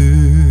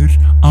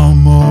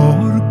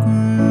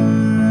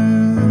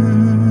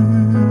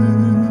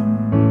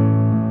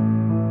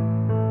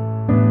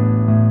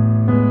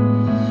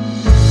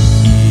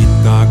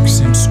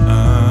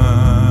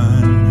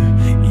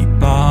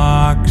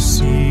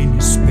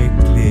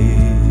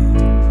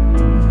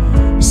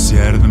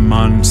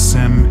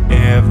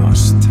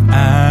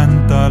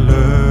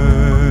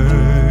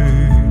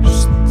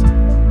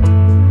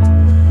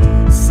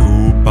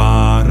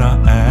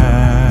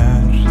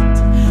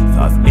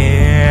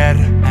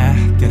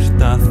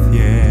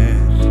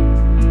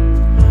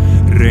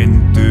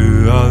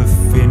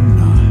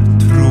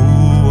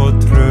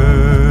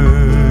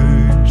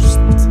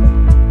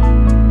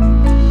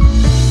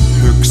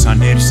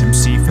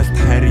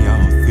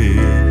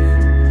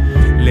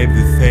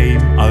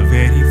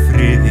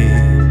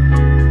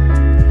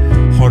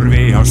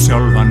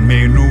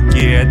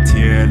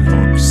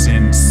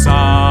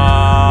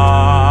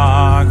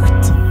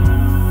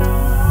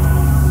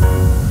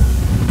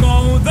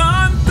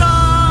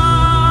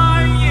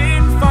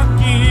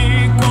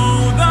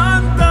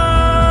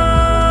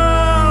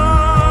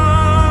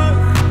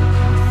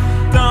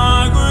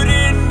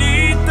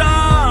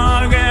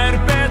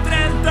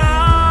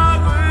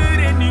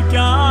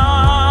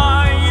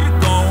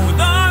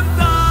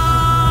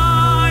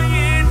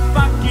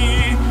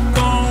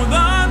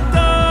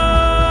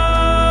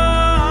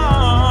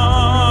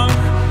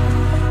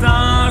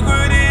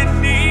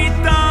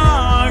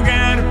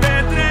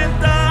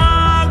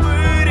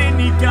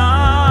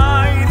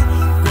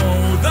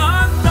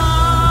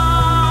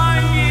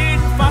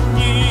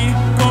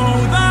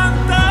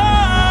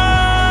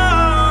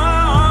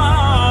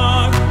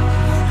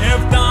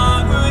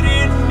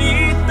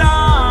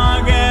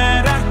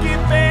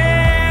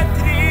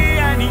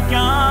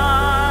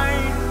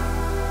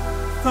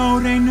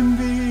reynum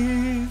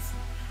við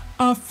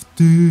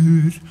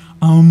aftur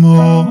á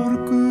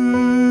morgun.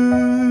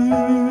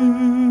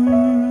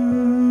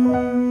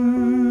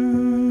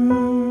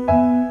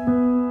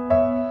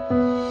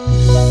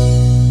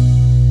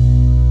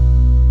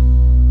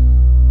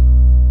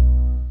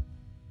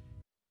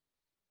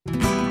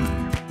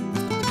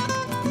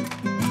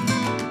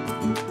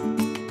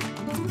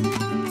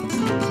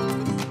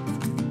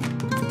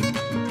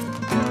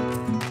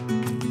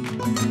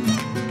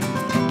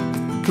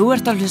 Þú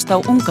ert að hlusta á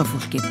unga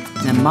fólkið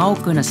með Má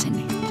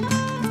Gunnarsinni.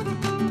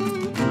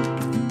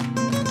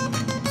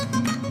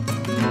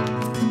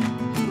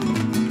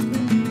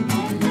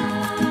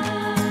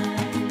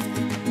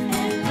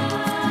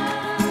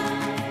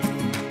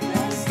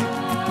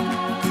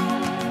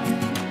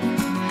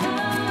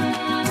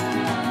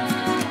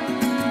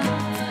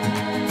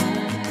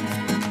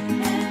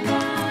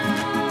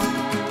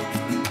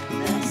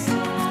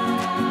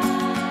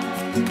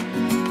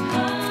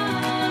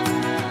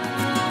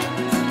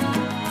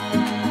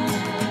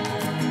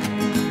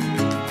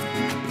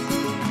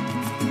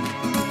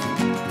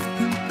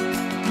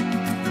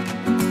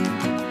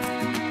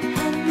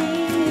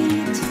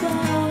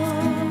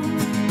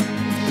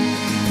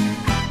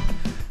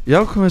 Já,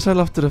 komið sæl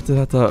aftur eftir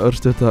þetta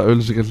örstutta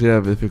auglýsingarhlé.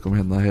 Við fengum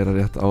hérna að heyra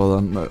rétt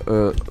áðan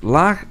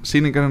lag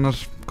sýningarinnar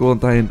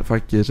Góðan daginn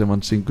Faggi sem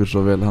hann syngur svo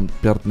vel, hann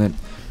Bjarni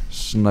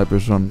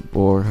Snæbjörnsson,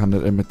 og hann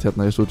er einmitt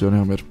hérna í stúdíónu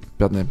hjá mér.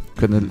 Bjarni,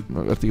 hvernig,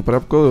 ertu ekki bara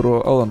góður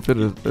og áðan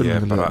fyrir auglýsingarhlé?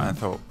 Ég er bara, en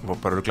þá var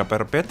bara örugglega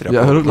bara betri.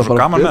 Já, það var svo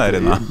gaman með þér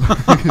hérna.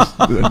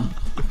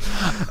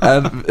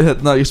 En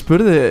hérna, ég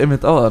spurði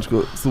einmitt áðan,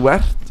 sko, þú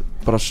ert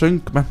bara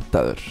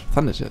söngmenntaður,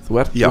 þannig séð, þú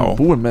ert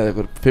búin með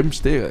eitthvað 5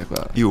 stig eða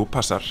eitthvað. Jú,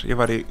 passar, ég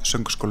var í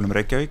söngskólanum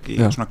Reykjavík í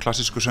svona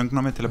klassísku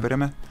söngnámi til að byrja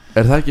með.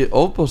 Er það ekki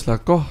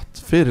óbúðslega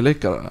gott fyrir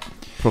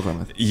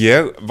leikaraprogrammið?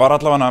 Ég var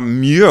allavega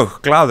mjög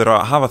glaður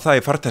að hafa það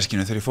í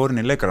farteskinu þegar ég fór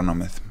inn í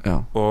leikaranámið.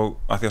 Og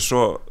að því að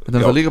svo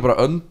þetta er það líka bara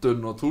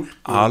öndun og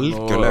túlkun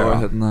og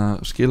hérna,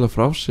 skila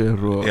frá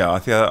sér og... Já,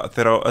 því að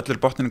þegar á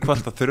öllur botninu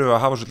kvöld þá þurfum við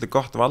að hafa svolítið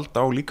gott vald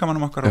á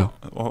líkamannum okkar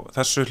og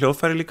þessu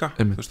hljóðfæri líka,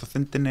 þú veist, á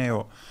þindinni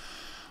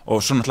og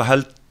svo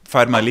náttúrulega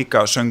fær maður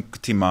líka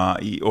söngtíma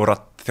og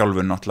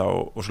rattþjálfun náttúrulega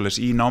og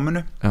svoleiðis í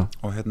náminu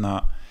og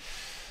hérna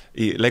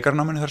í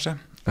leikarnáminu þar að segja.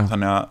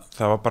 Þannig að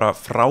það var bara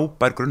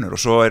frábær grunnur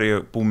og svo er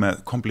ég búið með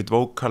complete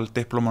vocal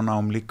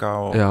diplomanám líka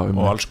og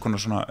alls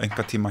konar svona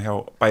einkatíma hjá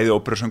bæði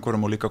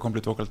óperusöngurum og líka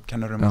complete vocal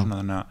kennurum og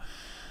svona, þannig að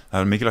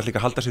það er mikilvægt líka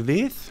að halda sig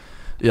við.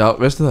 Já,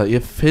 veistu það,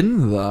 ég finn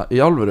það í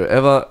alvöru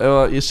ef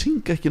að ég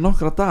syng ekki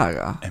nokkra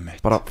daga,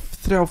 bara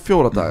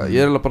 3-4 daga,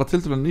 ég er bara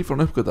tiltölulega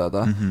nýfrán uppgöta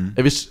þetta,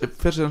 ef ég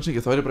fer sér að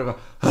syngja þá er ég bara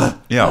eitthvað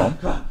Já,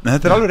 en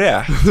þetta er alveg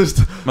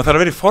rétt, maður þarf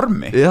að vera í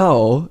formi. Já,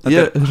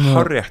 þetta er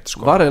hárrétt,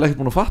 sko. Var eiginlega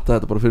ekkert búin að fatta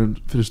þetta bara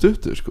fyrir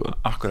stuttu, sko.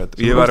 Akkurat,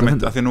 ég var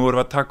að því nú erum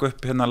við að taka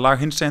upp hérna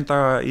lag hinsegin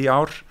daga í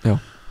ár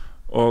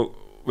og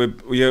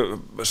ég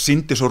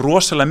sýndi svo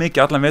rosalega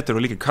mikið allan vetur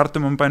og líka í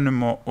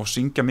Kardumombænum og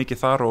syngja mikið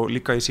þar og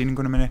líka í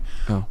sýningunum minni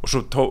og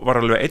svo var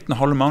alveg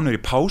 1,5 mánuður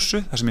í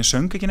pásu þar sem ég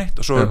söng ekki neitt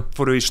og svo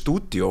fóru við í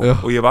stúdíó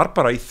og ég var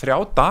bara í 3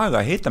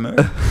 daga að hita mig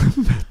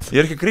ég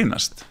er ekki að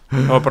grínast,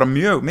 það var bara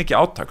mjög mikið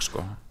átak,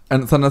 sko.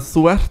 En þannig að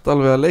þú ert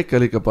alveg að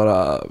leika líka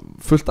bara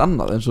fullt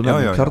annað eins og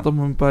nefnum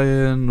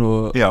Kardumombæin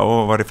og... Já,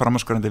 og var í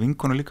framhaldsskólandi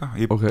vinkonu líka,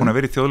 ég er búin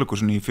að vera í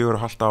Þjóðleikhúsinu í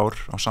 4,5 ár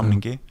á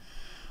samningi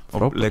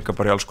og leika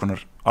bara í alls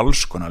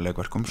konar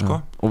leikverkum, sko.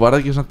 Og var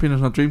það ekki svona pínu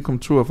svona dream come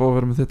true að fá að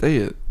vera með þitt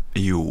eigið?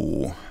 Jú,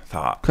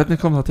 það...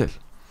 Hvernig kom það til?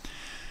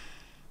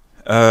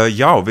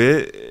 Já, við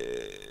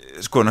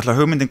sko, náttúrulega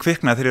hugmyndin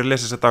kviknaði þegar ég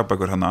lesi þessar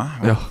dagbækur hana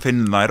og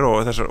finn þær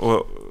og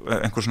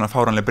einhver svona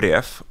fáranleg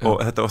bréf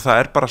og það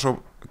er bara svo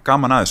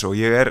gaman að þessu og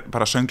ég er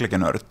bara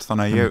söngleikjanörd,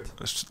 þannig að ég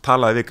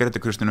talaði við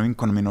Greti Kristínu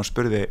vinkonu mín og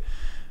spurði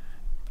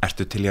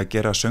ertu til ég að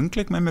gera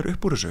söngleik með mér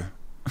upp úr þessu?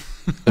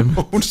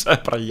 Og hún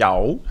sagði bara já,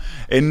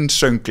 einn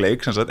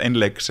söngleik, einn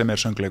leik sem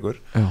er söngleikur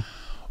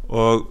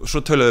og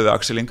svo töluðu við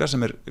Axel Inga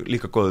sem er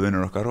líka góðu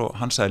vinnur okkar og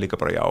hann sagði líka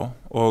bara já.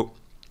 Og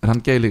er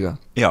hann gay líka?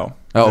 Já,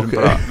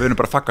 við erum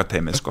bara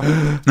faggateimið, sko.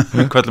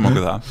 Kvöllum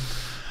okkur það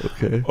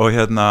og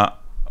hérna,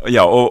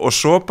 já, og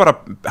svo bara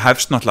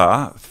hefst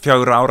náttúrulega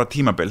 4 ára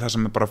tímabil þar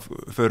sem við bara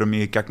förum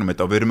í gegnum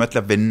þetta og við erum öll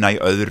að vinna í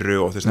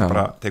öðru og þess að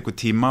bara tekur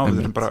tíma og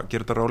við erum bara að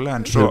gera þetta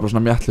rólega. Við erum bara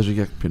svona mjallis í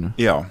gegnpínu.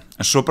 Já,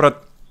 en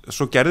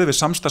svo gerðum við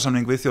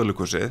samstarfssamning við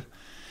Þjóðleikhúsið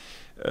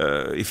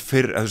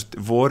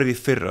vorið í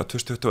fyrra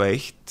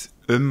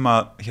 2021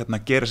 að hérna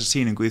gera þessa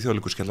sýningu í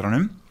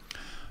Þjóðleikhúskjallaranum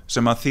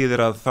sem að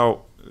þýðir að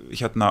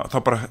þá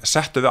bara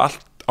settum við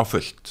allt á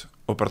fullt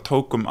og bara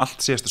tókum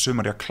allt síðasta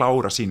sumar í að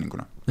klára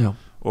sýninguna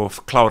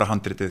og klára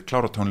handritið,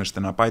 klára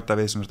tónlistina, bæta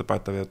við sem við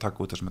bæta við og taka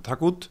út það sem við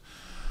taka út.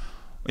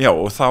 Já,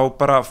 og þá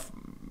bara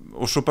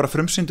og svo bara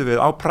frumsýndu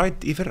við á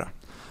Pride í fyrra.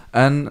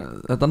 En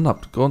þetta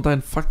nafn, Góðan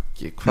daginn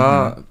Faggi,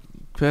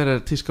 hver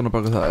er tískan á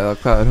baka það, eða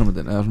hvað er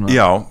hugmyndin?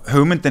 Já,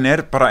 hugmyndin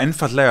er bara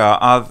einfaldlega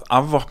að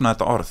afvopna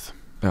þetta orð,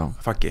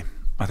 Faggi,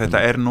 að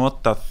þetta er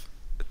notað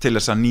til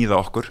þess að níða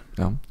okkur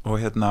og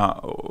hérna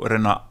og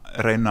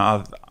reyna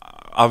að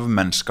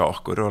afmennska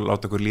okkur og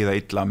láta okkur líða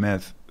illa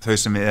með þau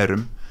sem við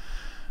erum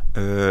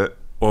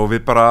og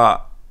við bara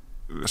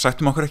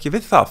sættum okkur ekki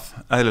við það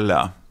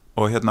eðlilega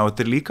og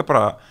þetta líka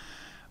bara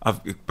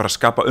að bara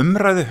skapa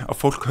umræðu að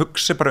fólk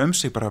hugsi bara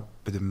sig bara,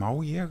 má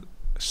ég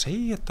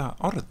segja þetta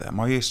orðið,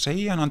 má ég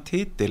segja hann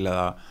titil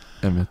eða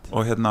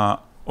og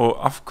og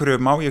af hverju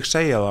má ég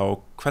segja það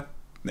og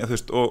hvernig, þú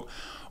veist,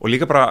 og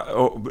líka bara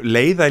og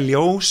leiða í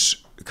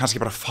ljós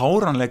kannski bara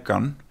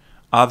fáranleikan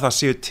að það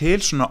séu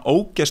til svona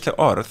ógeðsleg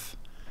orð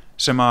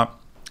sem að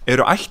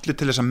eru ætluð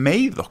til þess að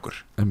meiða okkur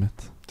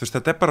þú veist,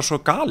 þetta bara svo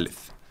galið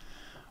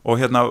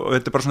og og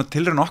þetta bara svona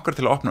tilraun okkar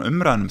til að opna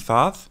umræðan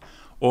það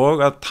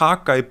og að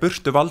taka í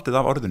burtu valdið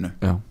af orðinu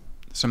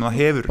sem það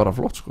hefur bara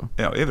flott sko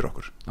yfir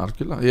okkur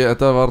algjörlega,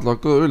 þetta var alltaf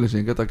góð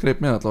auðlýsing þetta greip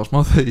mér alltaf smá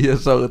þegar ég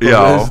sá þetta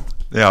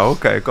já,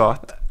 ok,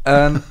 gott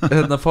en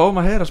fáum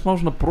að heyra smá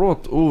svona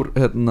brot úr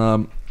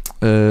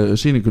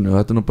sýningunni og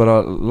þetta nú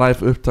bara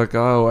live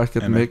upptaka og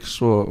ekkert mix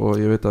og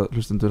ég veit að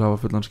hlustendur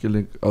hafa fullan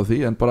skilning á því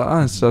en bara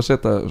aðeins að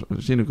setja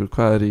sýningur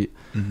hvað í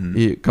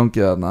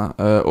gangi þarna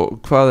og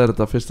hvað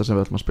þetta fyrsta sem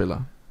við ætlum að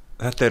spila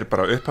Þetta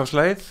bara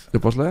upphafsleið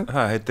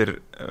það heitir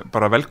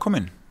bara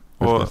velkomin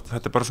og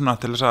þetta bara svona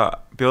til þess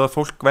að bjóða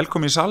fólk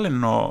velkomin í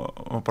salinn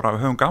og bara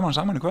höfum gaman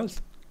saman í kvöld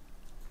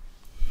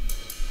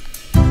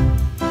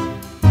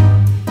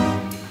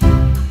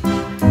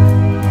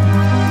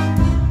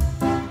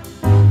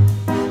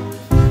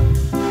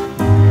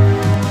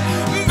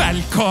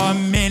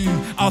Velkomin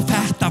á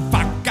þetta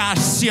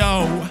baggasjó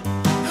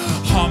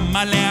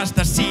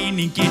hommalegasta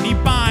sýningin í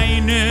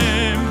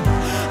bænum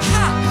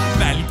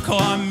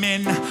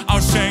Velkomin á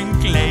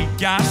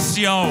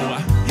söngleikjasjó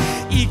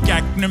í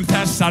gegnum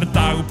þessar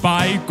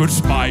dagbækur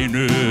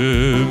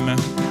spænum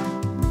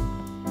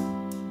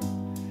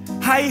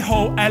Hæ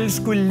hó,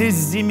 elsku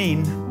Lizzie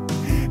mín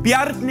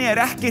Bjarni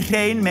ekki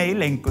hrein mei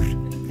lengur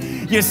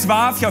Ég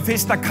svaf hjá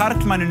fyrsta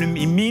karlmanninum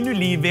í mínu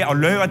lífi á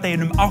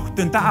laugardeginum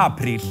 8.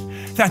 apríl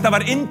Þetta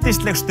var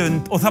yndisleg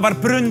stund og það var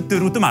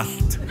brundur út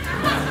allt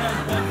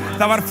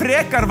Það var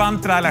frekar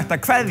vandræðilegt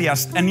að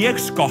kveðjast en ég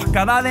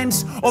skokkaði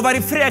aðeins og var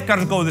í frekar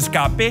góðu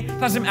skapi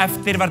þar sem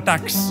eftir var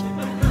dags.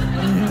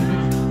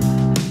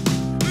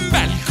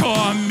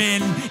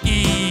 Velkomin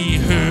í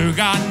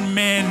hugan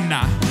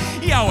minna,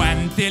 já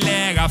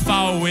endilega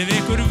fáið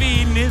ykkur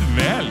vínið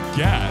vel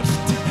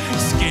gert.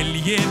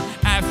 Skiljið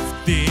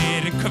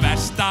eftir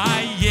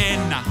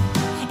hversdagina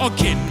og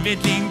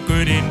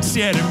kynvillingurinn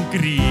sér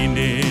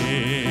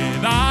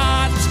grínið.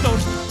 Allt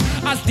stórt,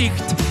 allt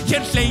dýrt,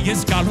 hér hlegið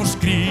skal og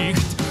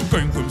skríkt.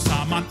 Göngum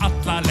saman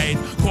alla leið,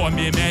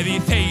 komið með í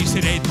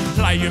þeysreit.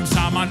 Hlæjum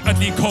saman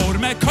öll í kór,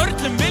 með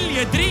körlum vil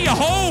ég dría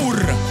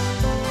hór.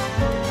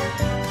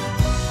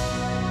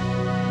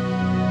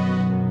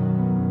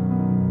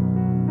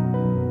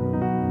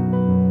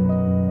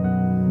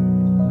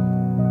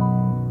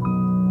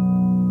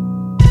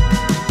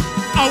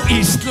 Á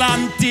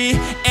Íslandi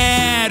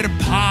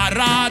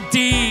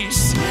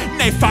paradís,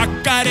 nei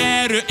faggar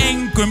eru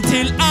engum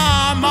til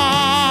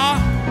ama.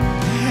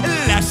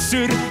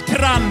 Lessur,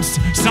 trans,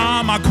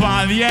 sama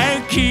hvað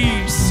ég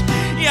kýs,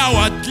 já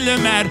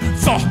öllum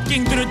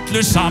fucking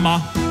drullu sama.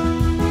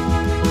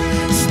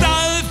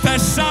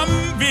 Staðfest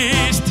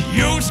samvist,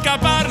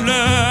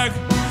 hjúskaparlög,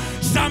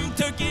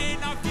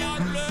 samtökin á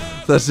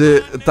fjárlög. Þessi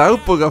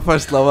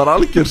dagbókafærsla var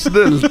algjör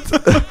snilld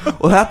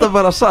og þetta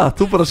bara satt,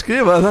 þú bara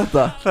skrifaði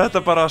þetta. Þetta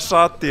bara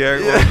satt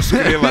ég og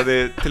skrifaði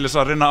til þess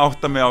að reyna að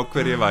átta mig á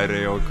hver ég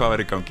væri og hvað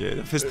var í gangi.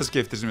 Fyrsta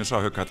skipti sem ég sá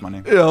Hugkallmanni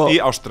í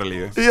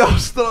Ástralíu. Í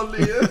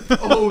Ástralíu,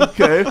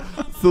 ok.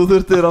 Þú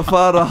þurftir að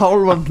fara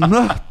hálfan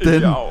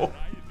hnöttinn. Já.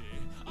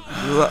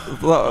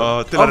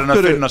 Til að reyna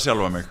að finna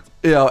sjálfa mig.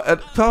 Já, en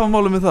hvað var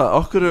málið með það?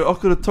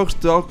 Okkur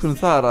tókstu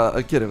ákvörðun þar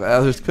að gera eitthvað?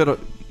 Eða þú veist,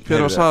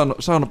 hver var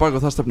sagan á bak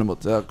og það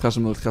stefnumót, eða hvað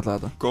sem þú vilt kalla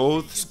þetta?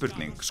 Góð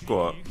spurning, sko,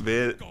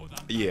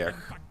 ég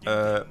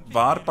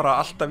var bara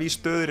alltaf í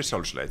stöðri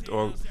sjálfsleit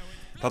og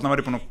þarna var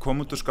ég búinn að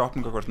koma út úr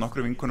skápnum hvort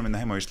nokkru vinkonum minna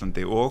heima á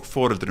Íslandi og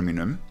foreldrum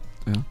mínum.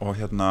 Já.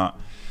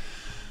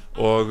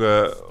 Og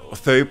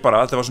þau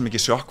bara, þetta var svo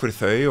mikið sjokk fyrir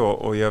þau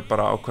og ég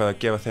bara ákvaði að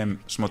gefa þeim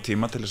smá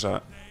tíma til þess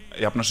að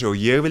jafna sig og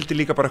ég vildi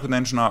líka bara einhvern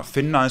veginn svona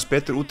finna aðeins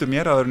betur út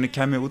mér áður en ég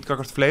kæmi út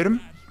gagnvart fleirum.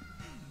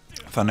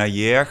 Þannig að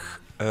ég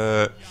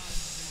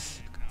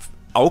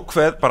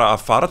ákveð bara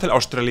að fara til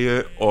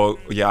Ástralíu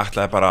og ég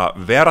ætlaði bara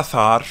að vera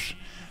þar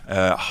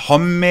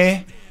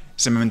hommi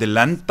sem myndi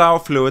lenda á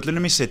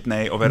flugvöllunum í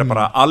Sydney og vera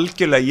bara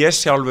algjörlega ég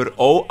sjálfur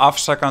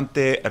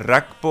óafsakandi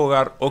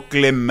regnbogar og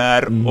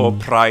glimmer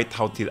og pride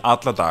hátíð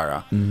alla daga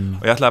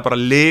og ég ætlaði bara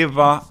að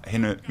lifa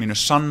mínu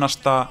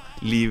sannasta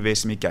lífi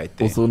sem ég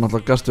gæti. Og þú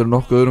náttúrulega gast verið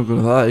nokkuð öðrungur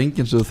en það að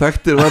enginn sem þú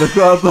þekktir var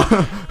eitthvað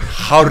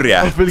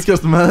hárrétt að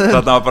fylgjast með þér.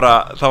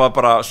 Það var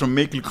bara svo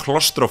mikil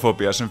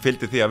klostrofóbía sem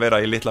fylgdi því að vera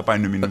í litla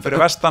bænum mínum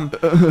fyrir vestan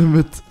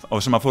og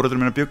sem að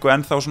foreldrar mínu bjuggu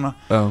ennþá svona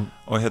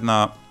og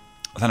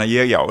þannig að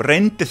ég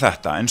reyndi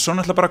þetta en svo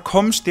náttúrulega bara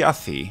komst ég að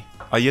því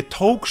að ég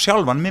tók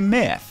sjálfan mig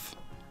með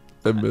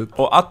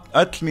og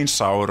öll mín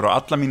sár og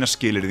alla mína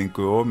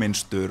skilyrðingu og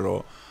mynstur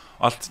og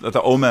allt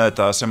þetta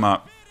ómeðvitað sem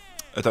að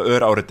þetta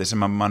öráriti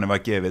sem að manni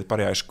var gefið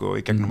bara í æsku og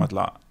í gegnum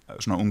alla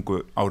svona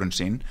ungu árin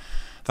sín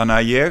þannig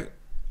að ég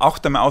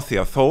átta mig á því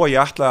að þó að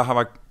ég ætlaði að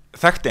hafa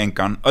þekkti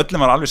engan,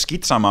 öllum var alveg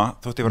skítsama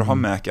þótt ég var að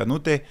hommið ekki að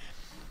núti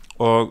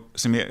og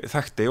sem ég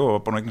þekkti og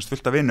var búin að eignast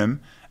fullt af vinum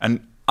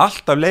en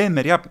alltaf leið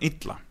mér jafn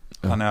illa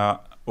þannig að,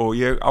 og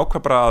ég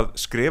ákvað bara að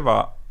skrifa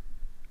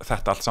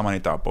þetta allt saman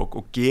í dagbók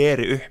og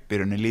geri upp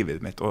í rauninni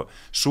lífið mitt og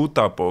sú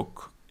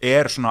dagbók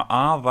svona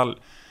aðal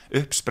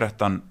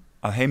uppsprettan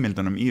að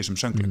heimildunum í þessum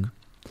söngleik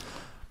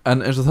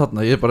En eins og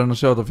þarna, ég er bara að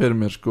sjá þetta fyrir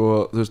mér sko,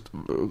 þú veist,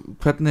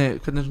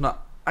 hvernig svona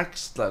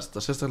æxlaðist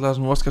það, sérstaklega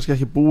sem þú varst kannski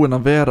ekki búin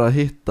að vera að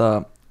hitta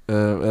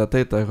eða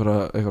deyta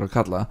einhverja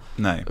kalla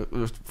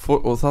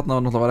og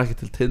þarna var ekki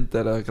til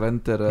Tinder eða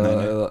Grindr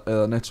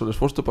eða neitt svolítið,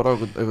 fórstu bara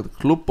á einhvern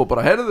klubb og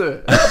bara, heyrðu,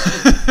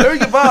 hefur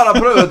ekki bara að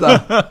pröfa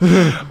þetta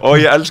og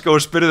ég elska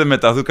og spurði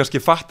mig þetta, þú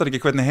kannski fattar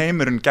ekki hvernig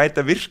heimurinn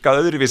gæti að virka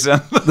öðruvísi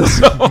en það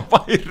sem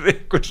væri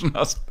einhver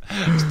svona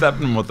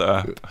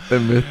stefnumóta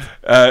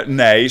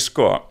nei,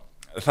 sko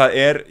það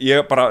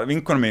ég bara,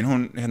 vinkona mín,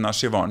 hún hérna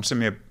Siobhan sem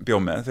ég bjó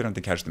með þegar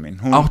hann kæristu mín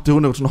átti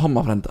hún eitthvað svona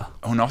homafrenda?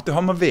 Hún átti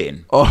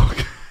homavin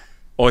okay.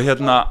 og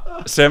hérna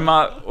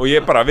og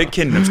ég bara, við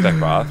kynnumst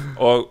eitthvað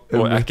og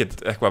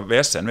ekkert eitthvað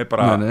vesen við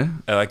bara,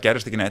 eða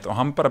gerist ekki neitt og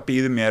hann bara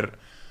býður mér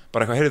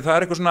bara eitthvað, heyrðu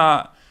það eitthvað svona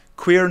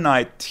queer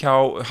night hjá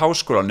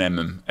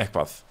háskólanemum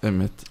eitthvað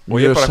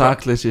mjög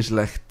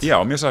sakleysislegt já,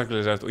 mjög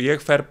sakleysislegt og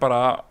ég fer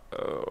bara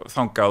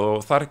þangað og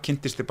þar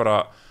kynntist ég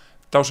bara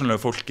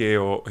dásanlegu fólki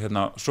og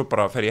hérna svo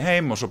bara fer ég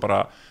heim og svo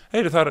bara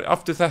heyrðu það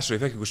aftur þessu,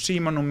 ég fekk eitthvað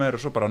símanúmer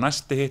og svo bara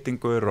næsti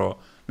hittingur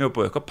og mér var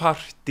búið eitthvað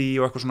partí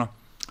og eitthvað svona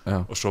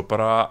og svo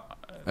bara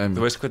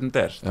þú veist hvernig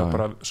þetta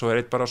bara, svo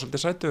eitt bara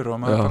svolítið sætur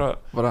og maður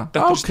bara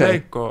dettur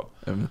steik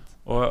og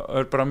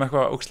bara með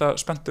eitthvað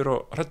ógeðslega spenntur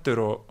og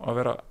hræddur og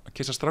að vera að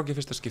kissa stráki í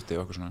fyrsta skipti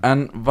og eitthvað svona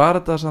En var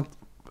þetta samt,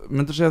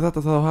 myndur segja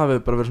þetta þá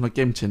hafi bara verið svona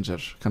game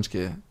changer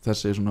kannski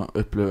þessi svona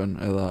upplifun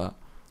eða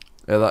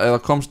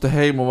komstu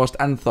heim og varst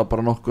ennþá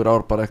bara nokkur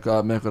ár bara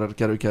eitthvað með einhverjar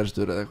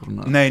gerfikæristur eða eitthvað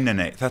svona Nei,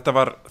 þetta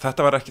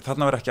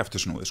var ekki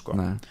aftur snúið sko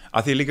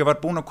að því ég líka var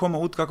búin að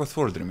koma út gagnvart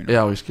foreldrum mínum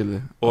Já, ég skilði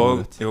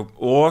og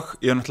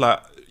ég náttúrulega,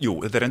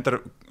 þetta er reyndar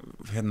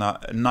hérna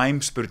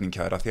næm spurning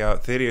hjá þér því að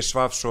þegar ég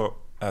svaf svo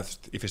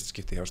í fyrsta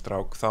skipti hjá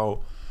strák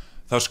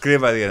þá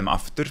skrifaði ég þeim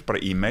aftur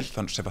bara e-mail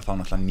þannig sem var þá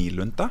náttúrulega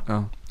nýlunda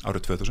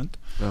árið 2000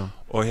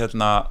 og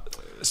hérna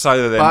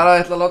sagði þeim bara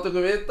ætla að láta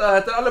ykkur vita,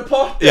 þetta er alveg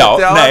pott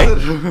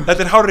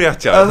þetta er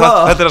hárrétt já,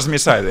 þetta er það sem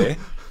ég sagði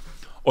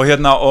og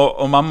hérna,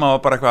 og mamma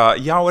var bara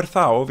eitthvað já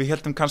það og við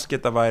heldum kannski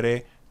þetta væri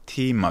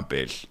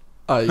tímabil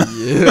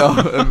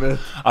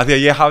af því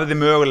að ég hafði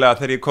mögulega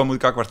þegar ég kom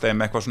út gagnvart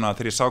þeim eitthvað svona,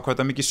 þegar ég sá hvað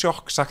þetta mikið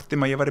sjokk sagt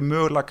að ég væri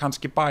mögulega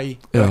kannski bæ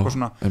eitthvað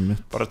svona,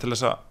 bara til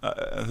þess að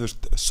þú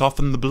veist,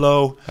 soften the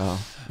blow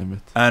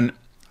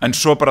en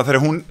svo bara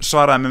þegar hún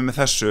svaraði mig með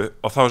þessu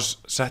og þá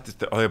settist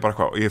og ég bara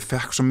eitthvað og ég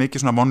fekk svo mikið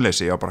svona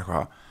vonleysi ég var bara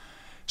eitthvað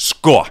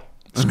sko,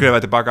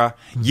 skrifaði tilbaka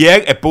ég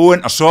er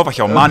búinn að sofa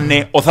hjá manni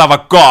og það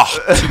var gott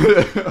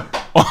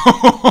og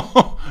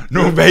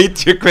nú veit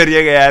ég hver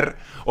ég er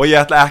og ég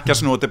ætla ekki að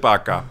snúa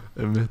tilbaka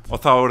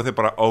og þá voru þau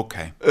bara ok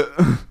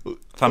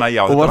þannig að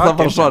já og var það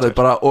bara svarið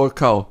bara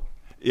OK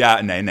já,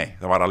 nei,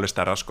 það var alveg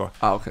stærra sko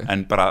okay.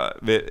 en bara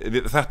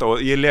við þetta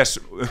og ég les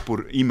upp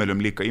úr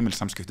e-mailum líka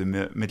e-mailsamskiptum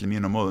milli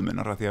mín og móður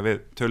minnar því að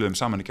við töluðum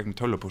saman í gegnum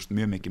tölvupóst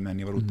mjög mikið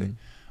meðan ég var úti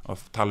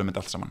og talum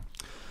þetta allt saman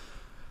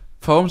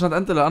Fáum samt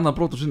endilega annað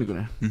brot úr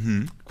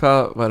sýningunni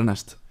Hvað væri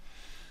næst?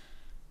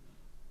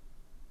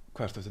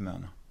 Hvað ertu eftir með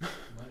hana?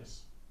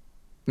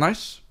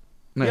 Nice?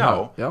 Nei,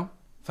 já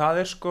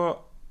það er sko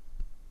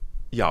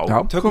já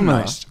tökum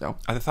næs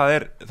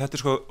þetta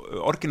er sko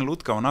orginal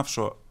útgáfan af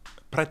svo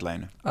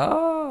prætlæginu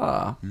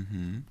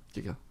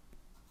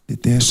í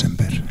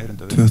desember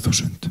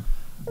 2000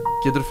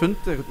 Getur þú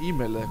fundið eitthvað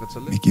e-mail eða eitthvað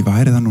svolítið? Mikið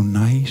væri það nú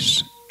næs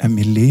ef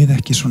mér liði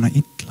ekki svona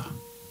illa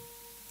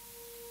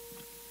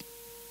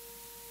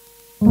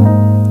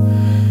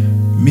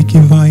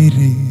Mikið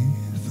væri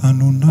það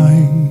nú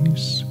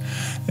næs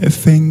ef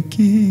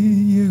fengi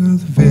ég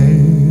að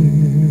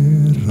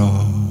vera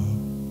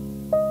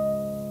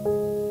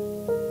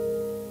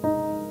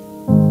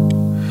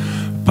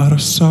bara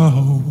sá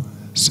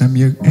sem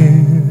ég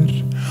er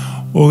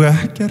og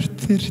ekkert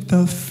þyrft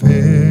að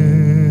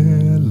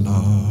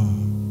fela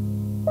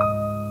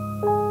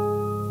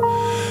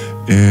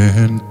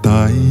en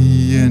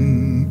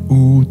daginn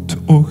út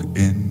og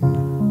inn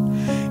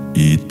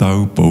í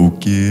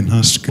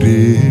dagbókina skrifa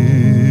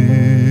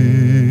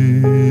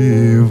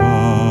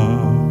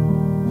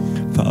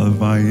það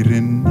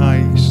væri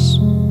næs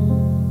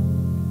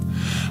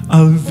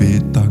að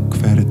vita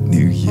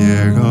hvernig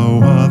ég á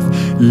að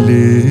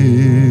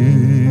lifa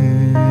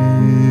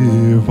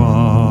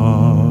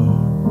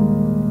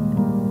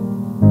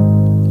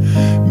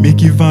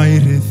Mikið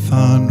væri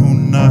það nú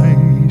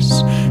næs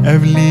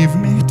ef líf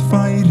mitt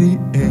væri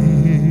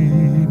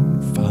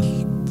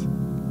einfalt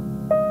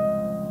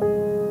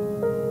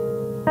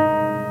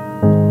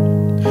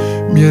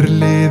Mér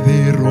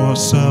liði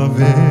rosa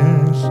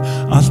vel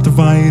allt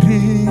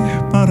væri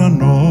bara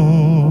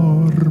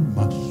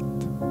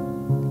normalt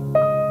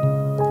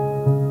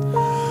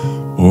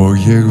og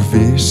ég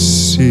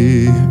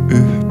vissi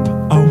upp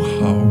á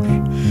há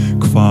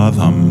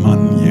það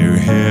mann ég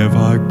hef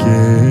að geyma.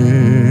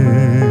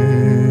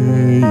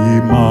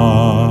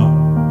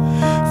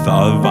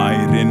 Það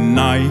væri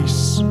næs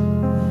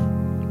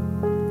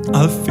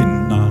að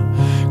finna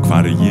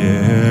hvar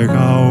ég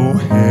á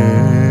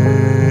heima.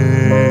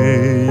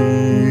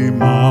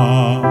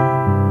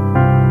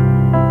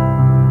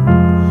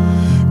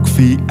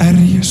 Hví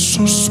ég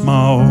svo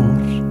smár,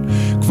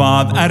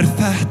 hvað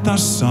þetta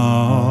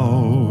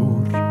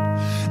sár?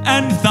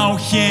 En þá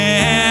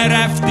hér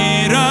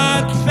eftir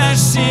öll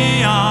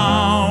þessi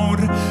ár,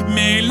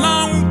 mig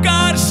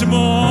langar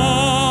svo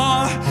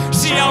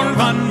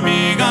sjálfan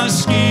mig að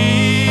skilja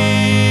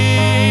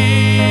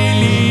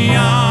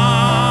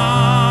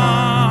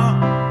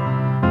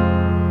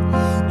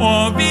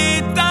og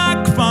vita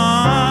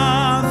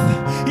hvað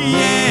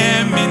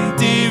ég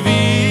myndi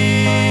vilja.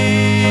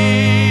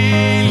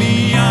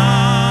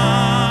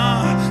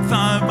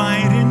 Það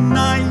væri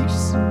næs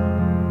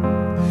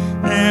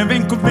ef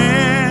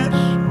einhver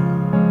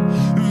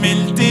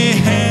vildi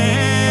heyra.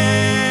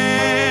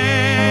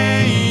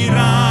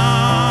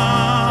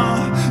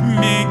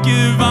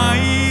 Mikið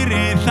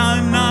væri það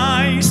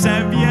næs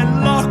ef ég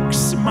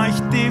loks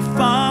mætti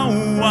fá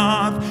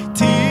að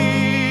tilheyra.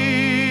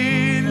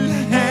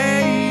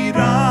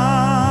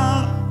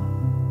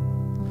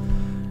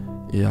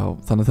 Já,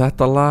 þannig að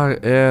þetta lag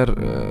er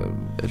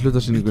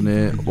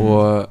hlutasýningunni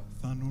og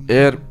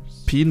er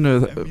pínu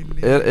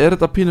er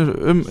þetta pínu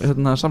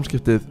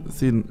samskiptið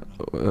þín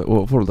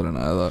og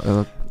foreldrarina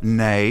eða?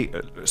 Nei,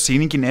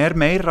 sýningin er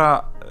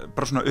meira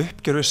bara svona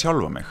uppgjör við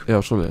sjálfa mig. Já,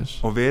 svoleiðis.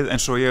 Og við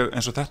eins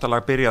og þetta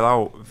lag byrjaði á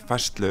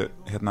færslu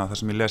það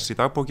sem ég les í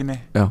dagbókinni.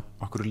 Já.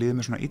 Okkur líður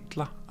mér svona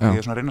illa að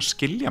ég svona reyna að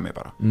skilja mig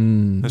bara.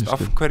 Þú veist,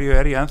 af hverju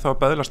ég ennþá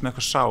að böðlast með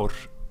eitthvað sár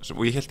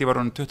og ég held ég var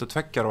hann 22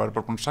 ára og var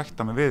bara búin að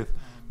sætta mig við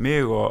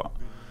mig og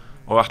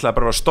ætlaði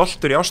bara að vera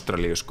stoltur í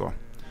Ástralíu sko.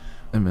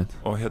 Einmitt.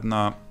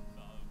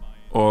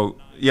 Og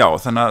já,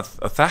 þannig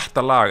að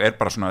þetta lag er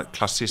bara svona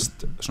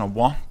klassist svona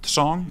want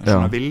song,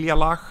 svona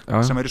viljalag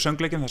sem er í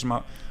söngleikin, þar sem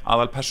að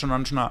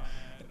aðalpersonan svona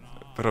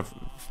bara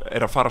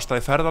er að fara af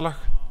stað í ferðalag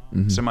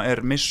sem að er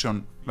mission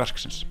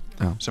verksins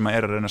sem að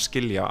er að reyna að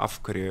skilja af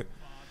hverju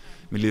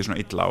mér líður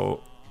svona illa og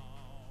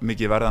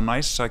mikið verða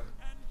næs að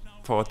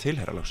fá að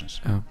tilheyra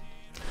lagsins. Já.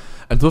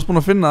 En þú varst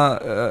búin að finna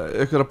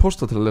eitthvað að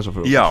posta til að lesa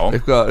fyrir okkur. Já.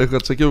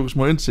 Eitthvað sem gefur okkur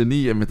smá innsýn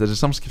í einmitt þessi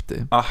samskipti.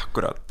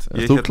 Akkurat.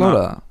 Þú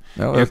kláraði það?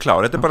 Já, ég er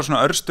klár, þetta er bara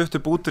svona örstuttu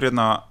bútur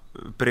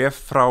bréf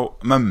frá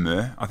mömmu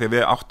af því að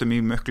við áttum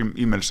í miklum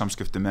e-mail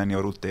samskiptum meðan ég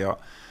var úti að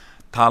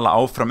tala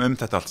áfram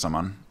þetta allt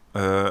saman.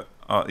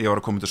 Ég var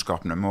að koma út úr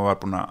skápnum og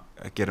var búin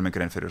að gera mig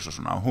grein fyrir þessu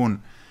svona og hún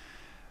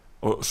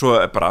og svo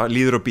bara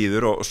líður og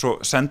býður og svo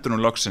sendur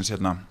hún loksins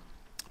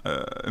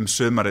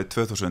sumarið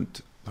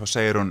 2000 þá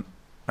segir hún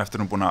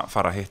eftir hún búin að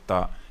fara að hitta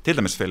til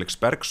dæmis Felix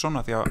Bergsson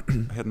af því að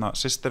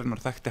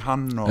systirinnar þekkti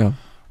hann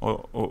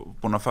og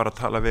búin að fara að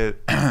tala við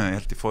ég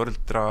held í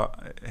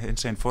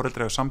hinsegin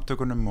foreldra og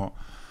samtökunum og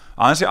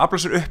aðeins ég afla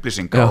sér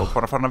upplýsinga og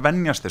bara farin að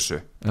venjast þessu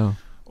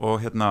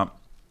og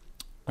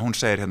hún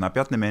segir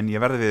Bjarni minn, ég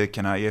verði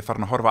viðurkenna ég er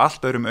farin að horfa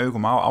allt öðrum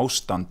augum á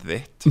ástand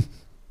þitt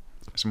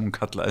sem hún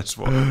kallaði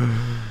svo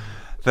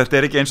þetta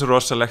er ekki eins og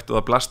rosalegt og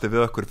það blasti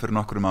við okkur fyrir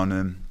nokkrum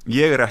mánuðum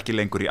ég er ekki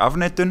lengur í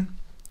afneitun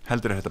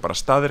heldur þetta bara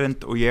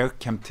staðreynd og ég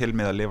kem til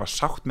með að lifa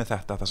sátt með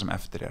þetta það sem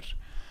eftir er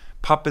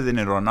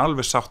pabbiðinn er orðinn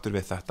alveg sáttur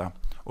við þetta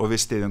og við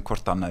styðjum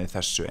hvort annað í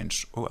þessu eins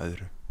og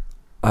öðru.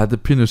 Þetta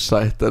er pínu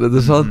sætt, þetta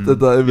er satt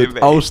þetta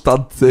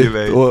ástand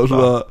þitt og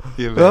svona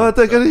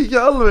þetta er ekki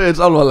alveg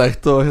eins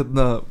alvarlegt og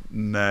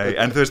Nei,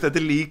 en þú veist, þetta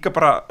er líka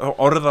bara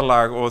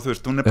orðalag og þú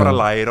veist, hún er bara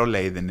læra á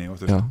leiðinni og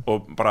þú veist, og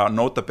bara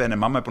nota bene,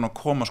 mamma er búin að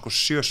koma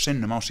 7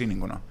 sinnum á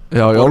sýninguna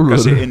og borga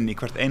sig inn í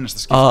hvert einasta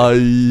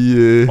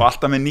skipti og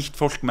alltaf með nýtt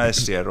fólk með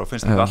sér og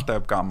finnst þetta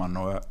alltaf gaman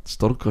og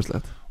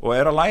stórkostlegt og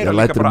er að læra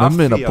líka bara af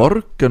því að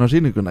borga á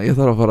sýninguna, ég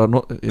þarf að fara að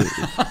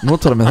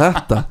nota með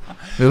þetta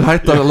ég er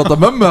hægt að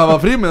láta mömmu hafa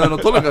frímiðan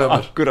og tónleika hjá mér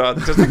Akkurat,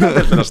 þetta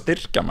er að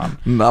styrkja mann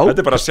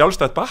þetta er bara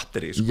sjálfstætt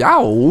batteri sko. Já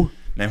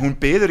Nei, hún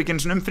biður ekki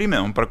eins og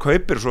frímiðan, hún bara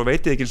kaupir og svo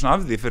veit ég ekki eins og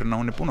af því fyrir að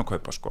hún er búin að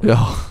kaupa sko.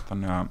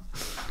 Þannig að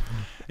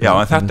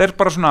en þetta er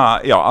bara svona,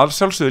 að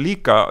sjálfsögðu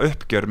líka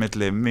uppgjör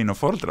milli mín og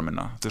foreldra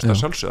minna þú veist að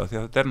sjálfsögðu, því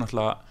að þetta er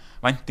náttúrulega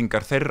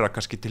væntingar þeirra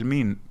kannski til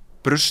mín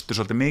brustu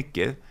svolítið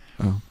mikið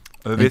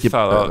við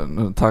það að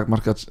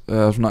takmarkað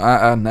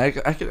nei,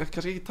 kannski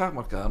ekki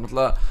takmarkað það er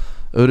náttúrulega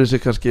öðru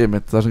sig kannski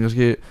einmitt það sem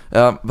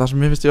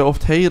ég finnst ég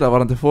oft heyra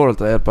varandi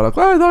foreldra er bara,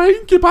 hvað, það er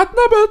engin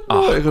barnabörn en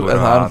það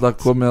er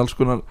náttúrulega komið alls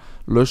konar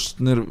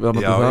lausnir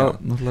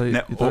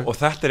og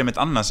þetta er einmitt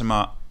annað sem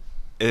að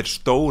er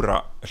stóra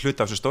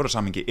hluta af þessu stóra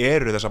samhengi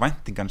eru þessar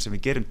væntingar sem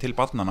við gerum til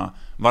barnana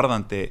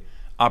varðandi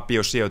A,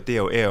 B og C og D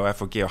og E og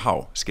F og G og H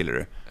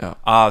skilurðu,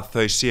 að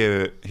þau séu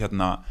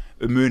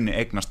muni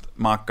eignast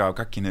maka og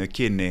gagnkynhneigðu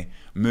kyni,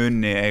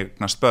 muni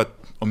eignast börn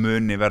og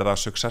muni verða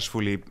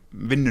successful í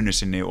vinnunni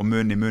sinni og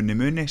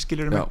muni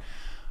skilurðu mig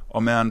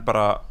og meðan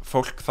bara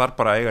fólk þarf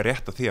bara að eiga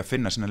rétt á því að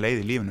finna sína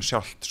leið í lífinu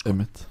sjálft sko.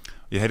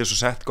 Ég heyrði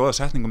svo góða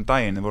setning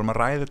daginn, við vorum að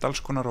ræða þetta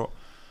alls konar og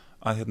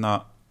að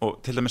og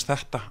til dæmis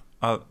þetta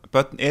að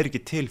börn ekki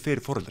til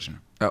fyrir foreldra sína.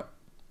 Já,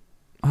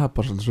 það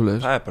bara svolítið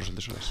svoleiðis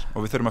og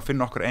við þurfum að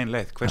finna okkur ein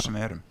leið hver sem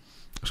við erum.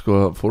 Sko,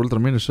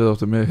 foreldrar mínir sögðu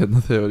áttu mig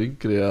þegar ég var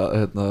yngri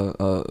að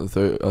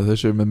þau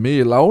séu með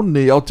mig í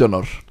láni í 18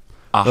 ár.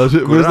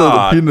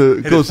 Akkurát,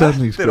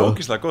 þetta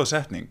ógeðslega góð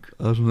setning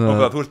og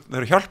þú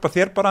eru hjálpa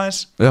þér bara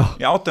aðeins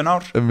í 18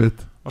 ár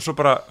og svo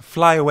bara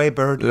fly away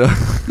bird.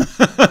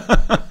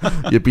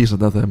 Ég býst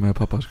að það með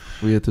pappa sko,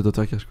 og ég er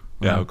 22 sko.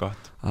 Já,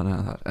 gott. En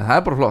það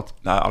er bara flott.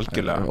 Það er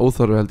algjörlega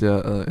óþarfi held ég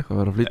að eitthvað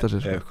vera að flýta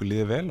sér ef eitthvað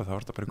líður vel og þá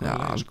er þetta bara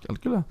eitthvað sko.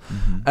 Algjörlega.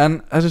 En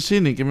þessi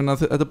sýning, ég minna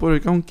þetta búið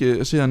í gangi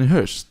síðan í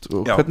haust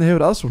og hvernig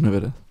hefur aðsóknin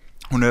verið?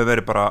 Hún hefur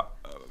verið bara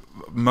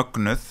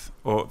mögnuð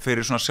og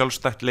fyrir svona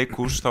sjálfstætt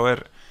leikhús þá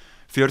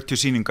 40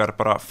 sýningar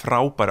bara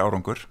frábæri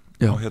árangur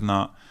og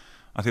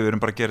að því við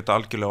erum bara að gera þetta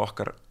algjörlega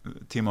okkar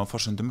tíma á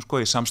forsendum sko,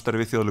 í samstarfi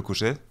við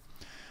Þjóðleikhúsið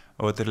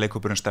og þetta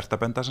leikhópurinn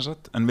Stertabenda sem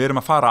sagt, en við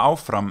erum að fara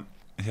áfram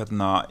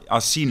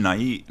að sína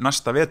í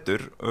næsta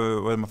vetur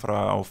og við erum að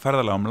fara á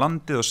ferðalega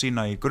landið og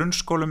sína í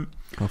grunnskólum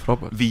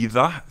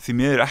víða, því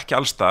miður ekki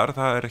allstar,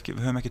 við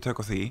höfum ekki tök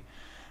á því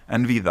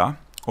en víða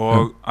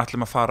og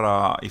ætlum að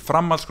fara í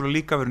framhaldsskóla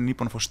líka, við erum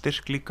nýbúin að fá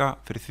styrk líka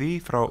fyrir því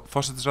frá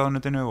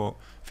forsætisráðuneytinu og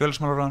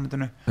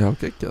félagsmálaráðuneytinu og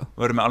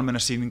við erum með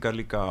almenna sýningar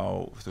líka á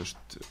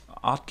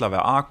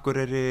allavega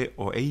Akureyri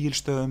og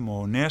Egilsstöðum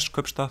og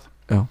Neskaupstað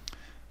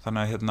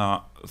þannig að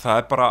það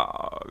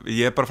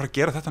ég er bara að fara að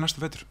gera þetta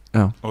næsta vetur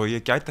og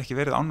ég gæti ekki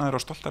verið ánægður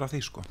og stoltar af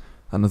því sko.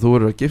 Þannig að þú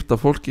verður að gifta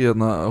fólki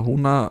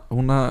húna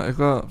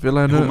eitthvað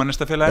félaginu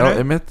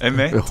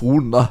Húmanistafélaginu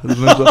húna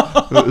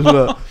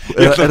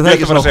ég ætla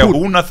ekki að segja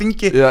húna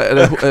þingi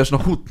eða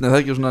svona húnn,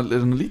 eða ekki svona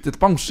lítill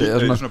bánsi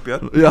svona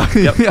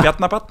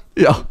bjarnabann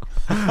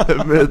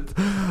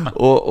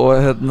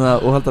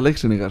og halda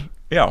leiksýningar.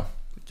 Já,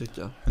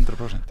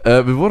 100%.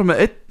 Við vorum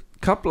með einn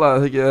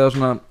kapla eða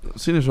svona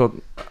sýnisvotn.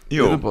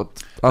 Jú,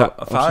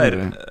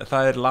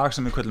 það lag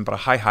sem við köllum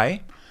bara Hæ Hæ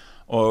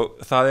og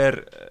það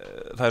er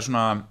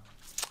svona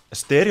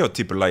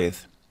stereotypulagið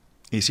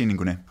í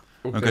sýningunni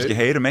og kannski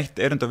heyrum eitt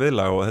erinda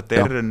viðlag og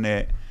þetta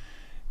henni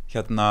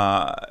við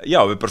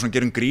bara svona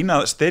gerum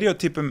grína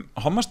stereotypum,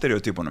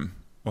 homastereotypunum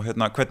og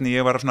hvernig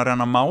ég var að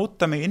reyna að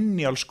máta mig inn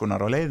í alls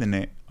konar á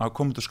leiðinni að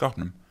koma út úr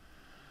skápnum.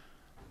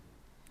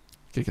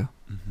 Kikka.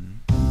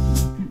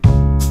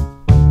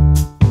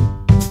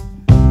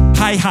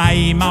 Hæ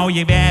hæ, má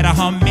ég vera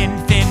homminn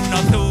þinn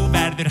og þú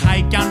verður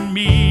hækjan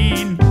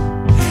mín.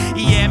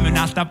 Ég mun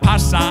alltaf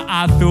passa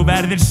að þú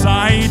verður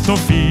sæt og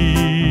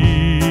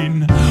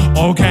fín.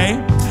 Ok,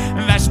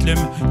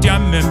 verslum,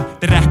 djömmum,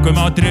 drekkum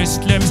og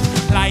druslum,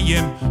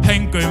 hlæjum,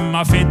 höngum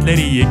á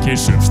fylleríi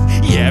kyssumst.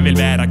 Ég vil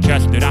vera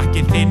kjöltur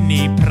ekki þinn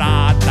í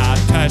Prada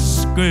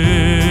tösku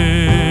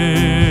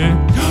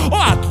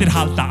og allir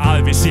halda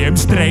að við séum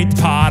straight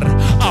par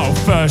á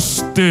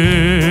föstu.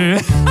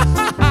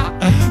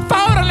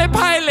 Fáraleg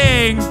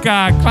pælinga,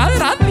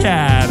 hvað að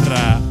þér?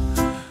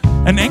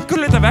 En einhver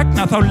hluta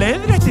vegna þá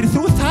leiðréttir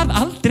þú það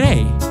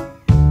aldrei.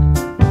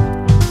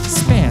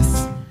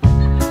 Spes.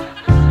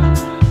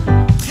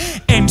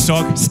 Eins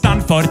og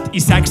Stanford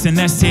í Sex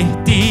and the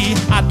City,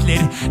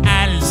 allir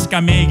elska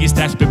mig í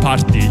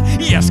stelpupartí.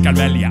 Ég skal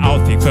velja á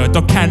þig föt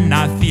og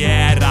kenna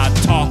þér að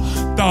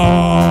totta.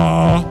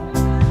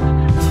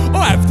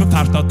 Og ef þú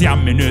þarft á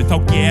djamminu þá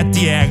get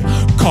ég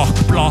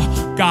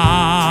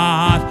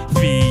kokkblokkað,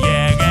 því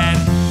ég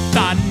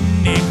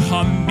þannig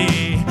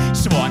hommi,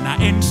 svona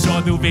eins og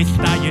þú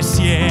vilt að ég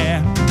sé.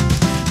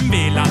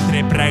 Vil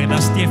aldrei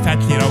bregðast, ég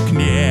fell hér á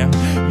kné,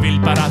 vil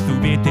bara að þú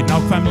vitir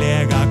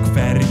nákvæmlega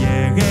hver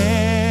ég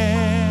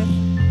er.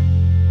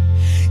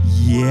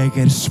 Ég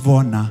er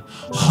svona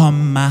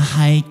homma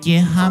hæki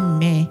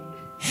hammi,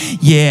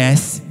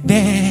 yes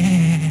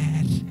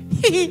vel.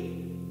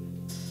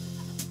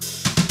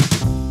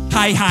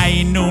 Hæ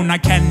hæ, núna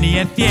kenni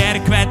ég þér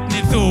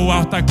hvernig þú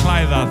átt að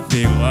klæða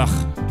þig.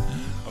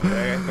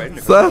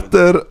 Þetta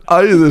er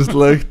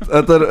æðislegt.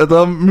 Þetta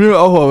er mjög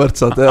áhugavert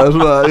satt.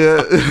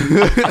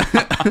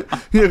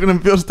 Ég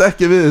bjóst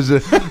ekki við þessu.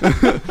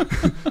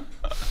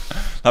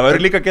 Það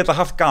verður líka að geta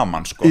haft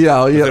gaman sko. Já,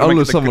 ég er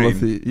alveg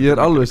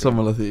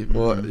sammála því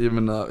og ég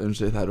minna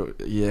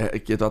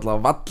ég get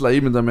alltaf valla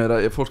ímynda mér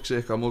að fólk sé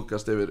eitthvað að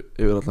móðgast yfir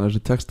allan þessu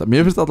texta.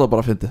 Mér finnst alltaf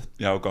bara að fyndið.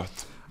 Já,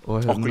 gott.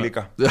 Okkur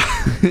líka.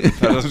 Það er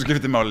það sem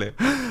skiptir máli.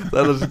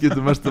 Það er það sem skiptir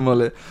mestu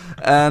máli.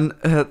 En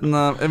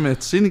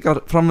einmitt,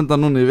 sýningar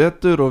framöndan núna í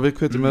vetur og við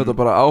hvetjum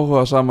auðvitað bara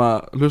áhuga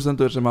sama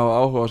hlustendur sem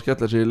hafa áhuga að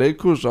skella sér í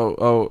leikhús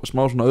á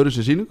smá svona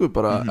öðruvísi sýningu,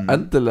 bara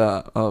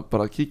endilega að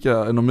bara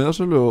kíkja inn á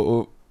miðasölu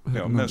og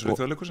miðasölu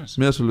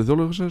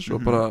Þjóðleikhússins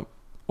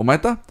og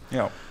mæta.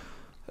 Já.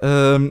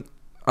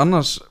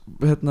 Annars,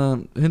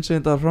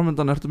 hinsegindar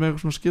framöndan, ertu með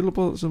eitthvað svona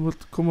skilaboð sem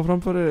vilt koma á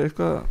framfæri,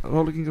 eitthvað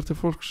ráðleggingar til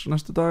fólks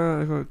næstu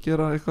daga, eitthvað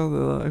gera eitthvað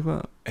eða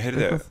eitthvað?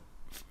 Heyrðu,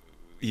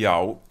 já,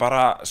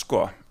 bara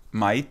sko,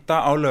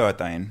 mæta á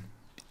laugardaginn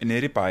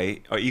niður í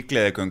bæ í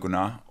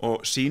gleðigönguna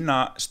og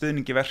sýna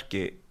stuðningi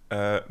verki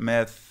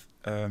með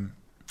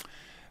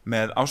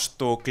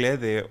ást og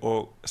gleði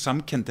og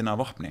samkenndina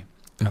af vopni.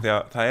 Því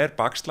að það er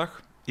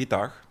bakslag í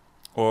dag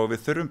og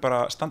við þurfum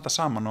bara að standa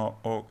saman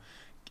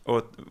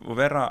og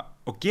vera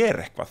og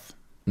gera eitthvað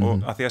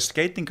og að því að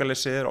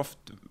skeytingarleysi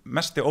oft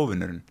mesti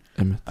óvinnurinn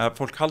að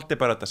fólk haldi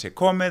bara að þetta sé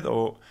komið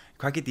og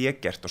hvað get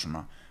ég gert og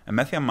svona en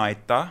með því að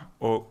mæta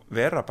og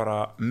vera bara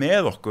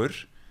með okkur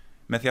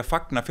með því að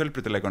fagna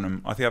fjölbreytileikunum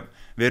að því að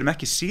við erum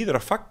ekki síður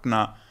að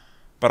fagna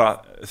bara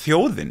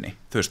þjóðinni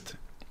þú veist,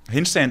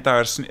 hinsegin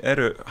dagar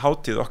eru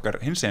hátíð okkar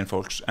hinsegin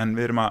fólks en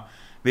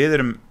við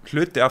erum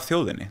hluti af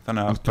þjóðinni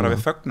þannig að bara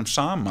við fögnum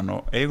saman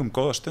og eigum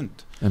góða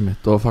stund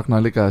og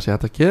fagnar líka að sé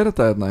hægt að gera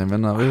þetta hérna, ég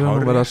menna við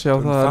höfum verið að sjá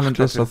það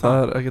erlendis að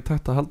það ekki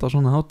tækt að halda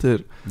svona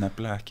hátíðir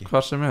nefnilega ekki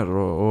hvað sem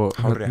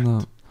og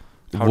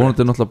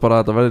vonandi náttúrulega bara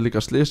að þetta verði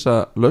líka slísa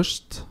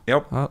laust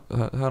það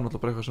er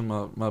náttúrulega bara eitthvað sem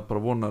maður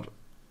bara vonar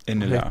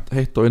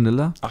heitt og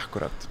innilega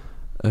akkurat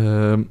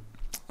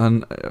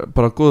en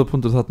bara góða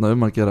punktur þarna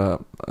að gera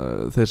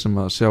þeir sem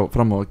að sjá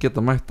fram á að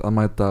geta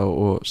mæta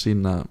og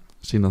sína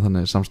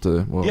þannig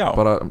samstöðu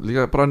og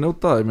líka bara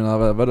njóta ég meina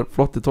að það verður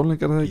flotti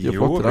tónleikar þegar ekki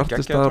flottir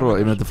artistar og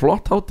ég meina þetta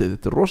flott hátíð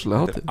þetta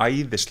rosalega hátíð þetta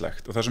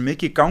æðislegt og það svo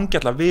mikið í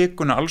gangi alla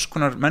vikuna alls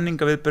konar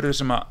menningaviðburðir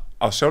sem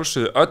að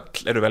sjálfsögðu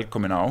öll eru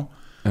velkomin á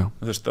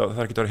þú veist að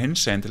það ekki að vera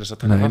hinsegin til þess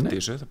að taka þátt í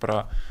þessu það er bara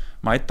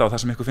mæta á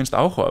það sem ykkur finnst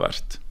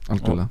áhugavert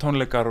og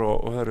tónleikar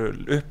og það eru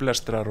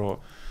upplestrar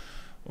og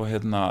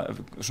svona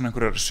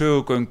einhverjar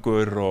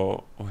sögugöngur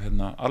og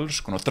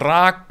alls konar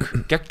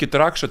geggju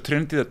drag svo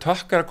Trinity the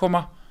Tuck að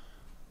koma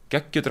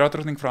geggju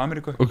dragdrottning frá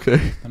Ameríku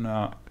þannig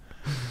að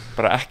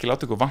bara ekki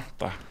láta ykkur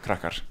vanta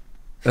krakkar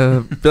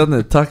Bjarni,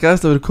 takk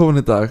aðeins að vera komin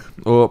í dag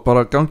og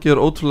bara gangi þér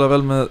ótrúlega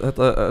vel með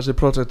þessi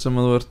projekt sem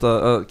þú ert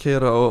að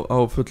keyra á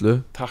fullu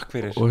takk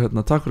fyrir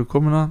og takk fyrir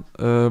komuna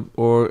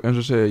og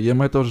eins og segja, ég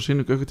mæti á þessu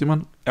sýningu ykkur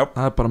tíman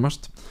það er bara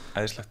must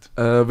æðislegt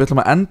við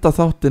ætlum að enda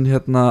þáttinn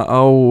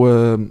á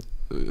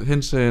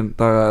hinsegin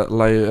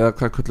dagalagi eða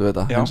hvað köllum við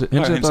þetta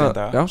hinsegin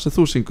daga sem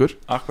þú syngur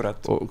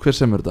akkurat og hver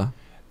semur þetta?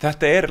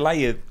 Þetta er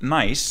lagið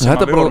Nice sem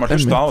við vorum að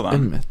hlusta á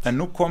það en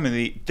nú komið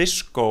í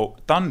disco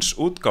dans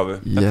útgáfu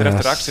þetta er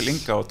eftir Axel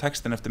Inga og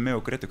textin eftir mig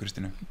og Gretu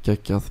Kristínu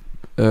geggjað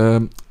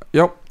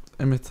já,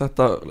 einmitt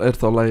þetta er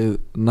þá lagið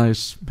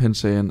Nice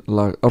hinsegin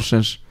lag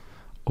ársins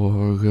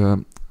og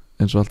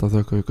eins og alltaf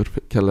þökkum ykkur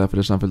kærlega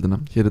fyrir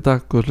samfélgina hér í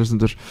dag, góður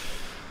hlustundur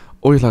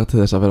og ég hlaga til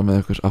þess að vera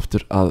með ykkur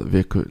aftur að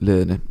viku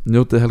liðinni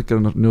njótið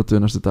helgarinnar,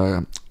 njótið næstu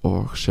daga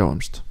og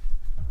sjáumst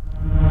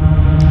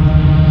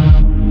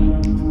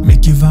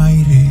Mikið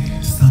væri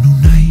það nú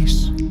næs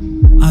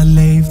að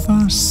leyfa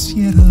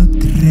sér að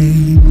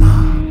dreyma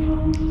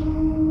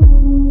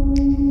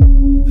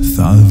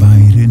Það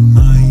væri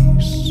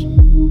næs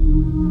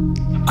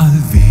að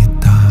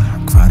vita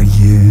hvar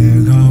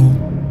ég á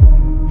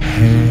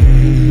heima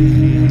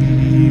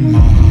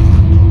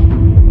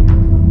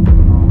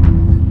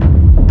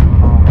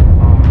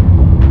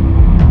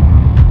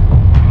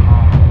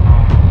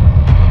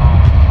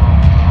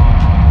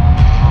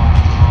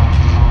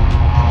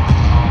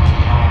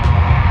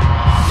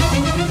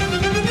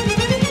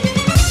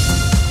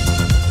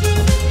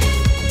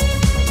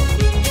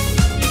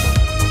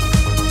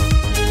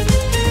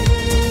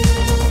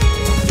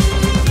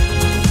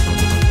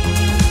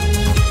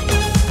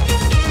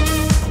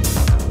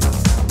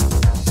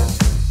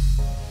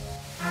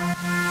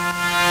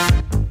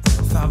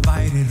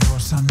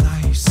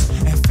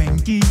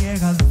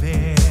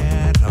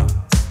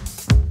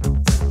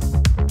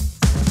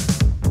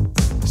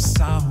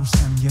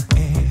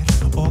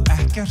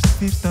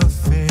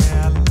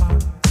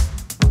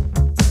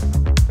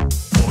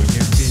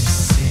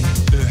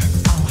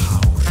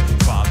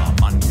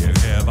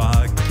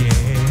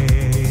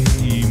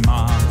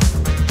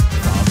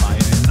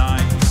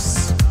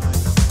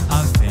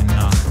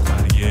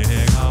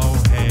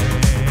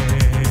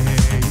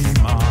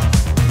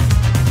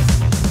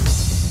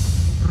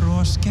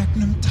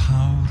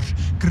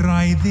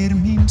græðir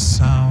mín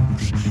sár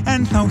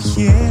en þá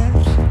hér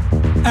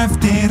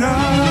eftir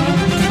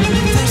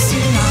á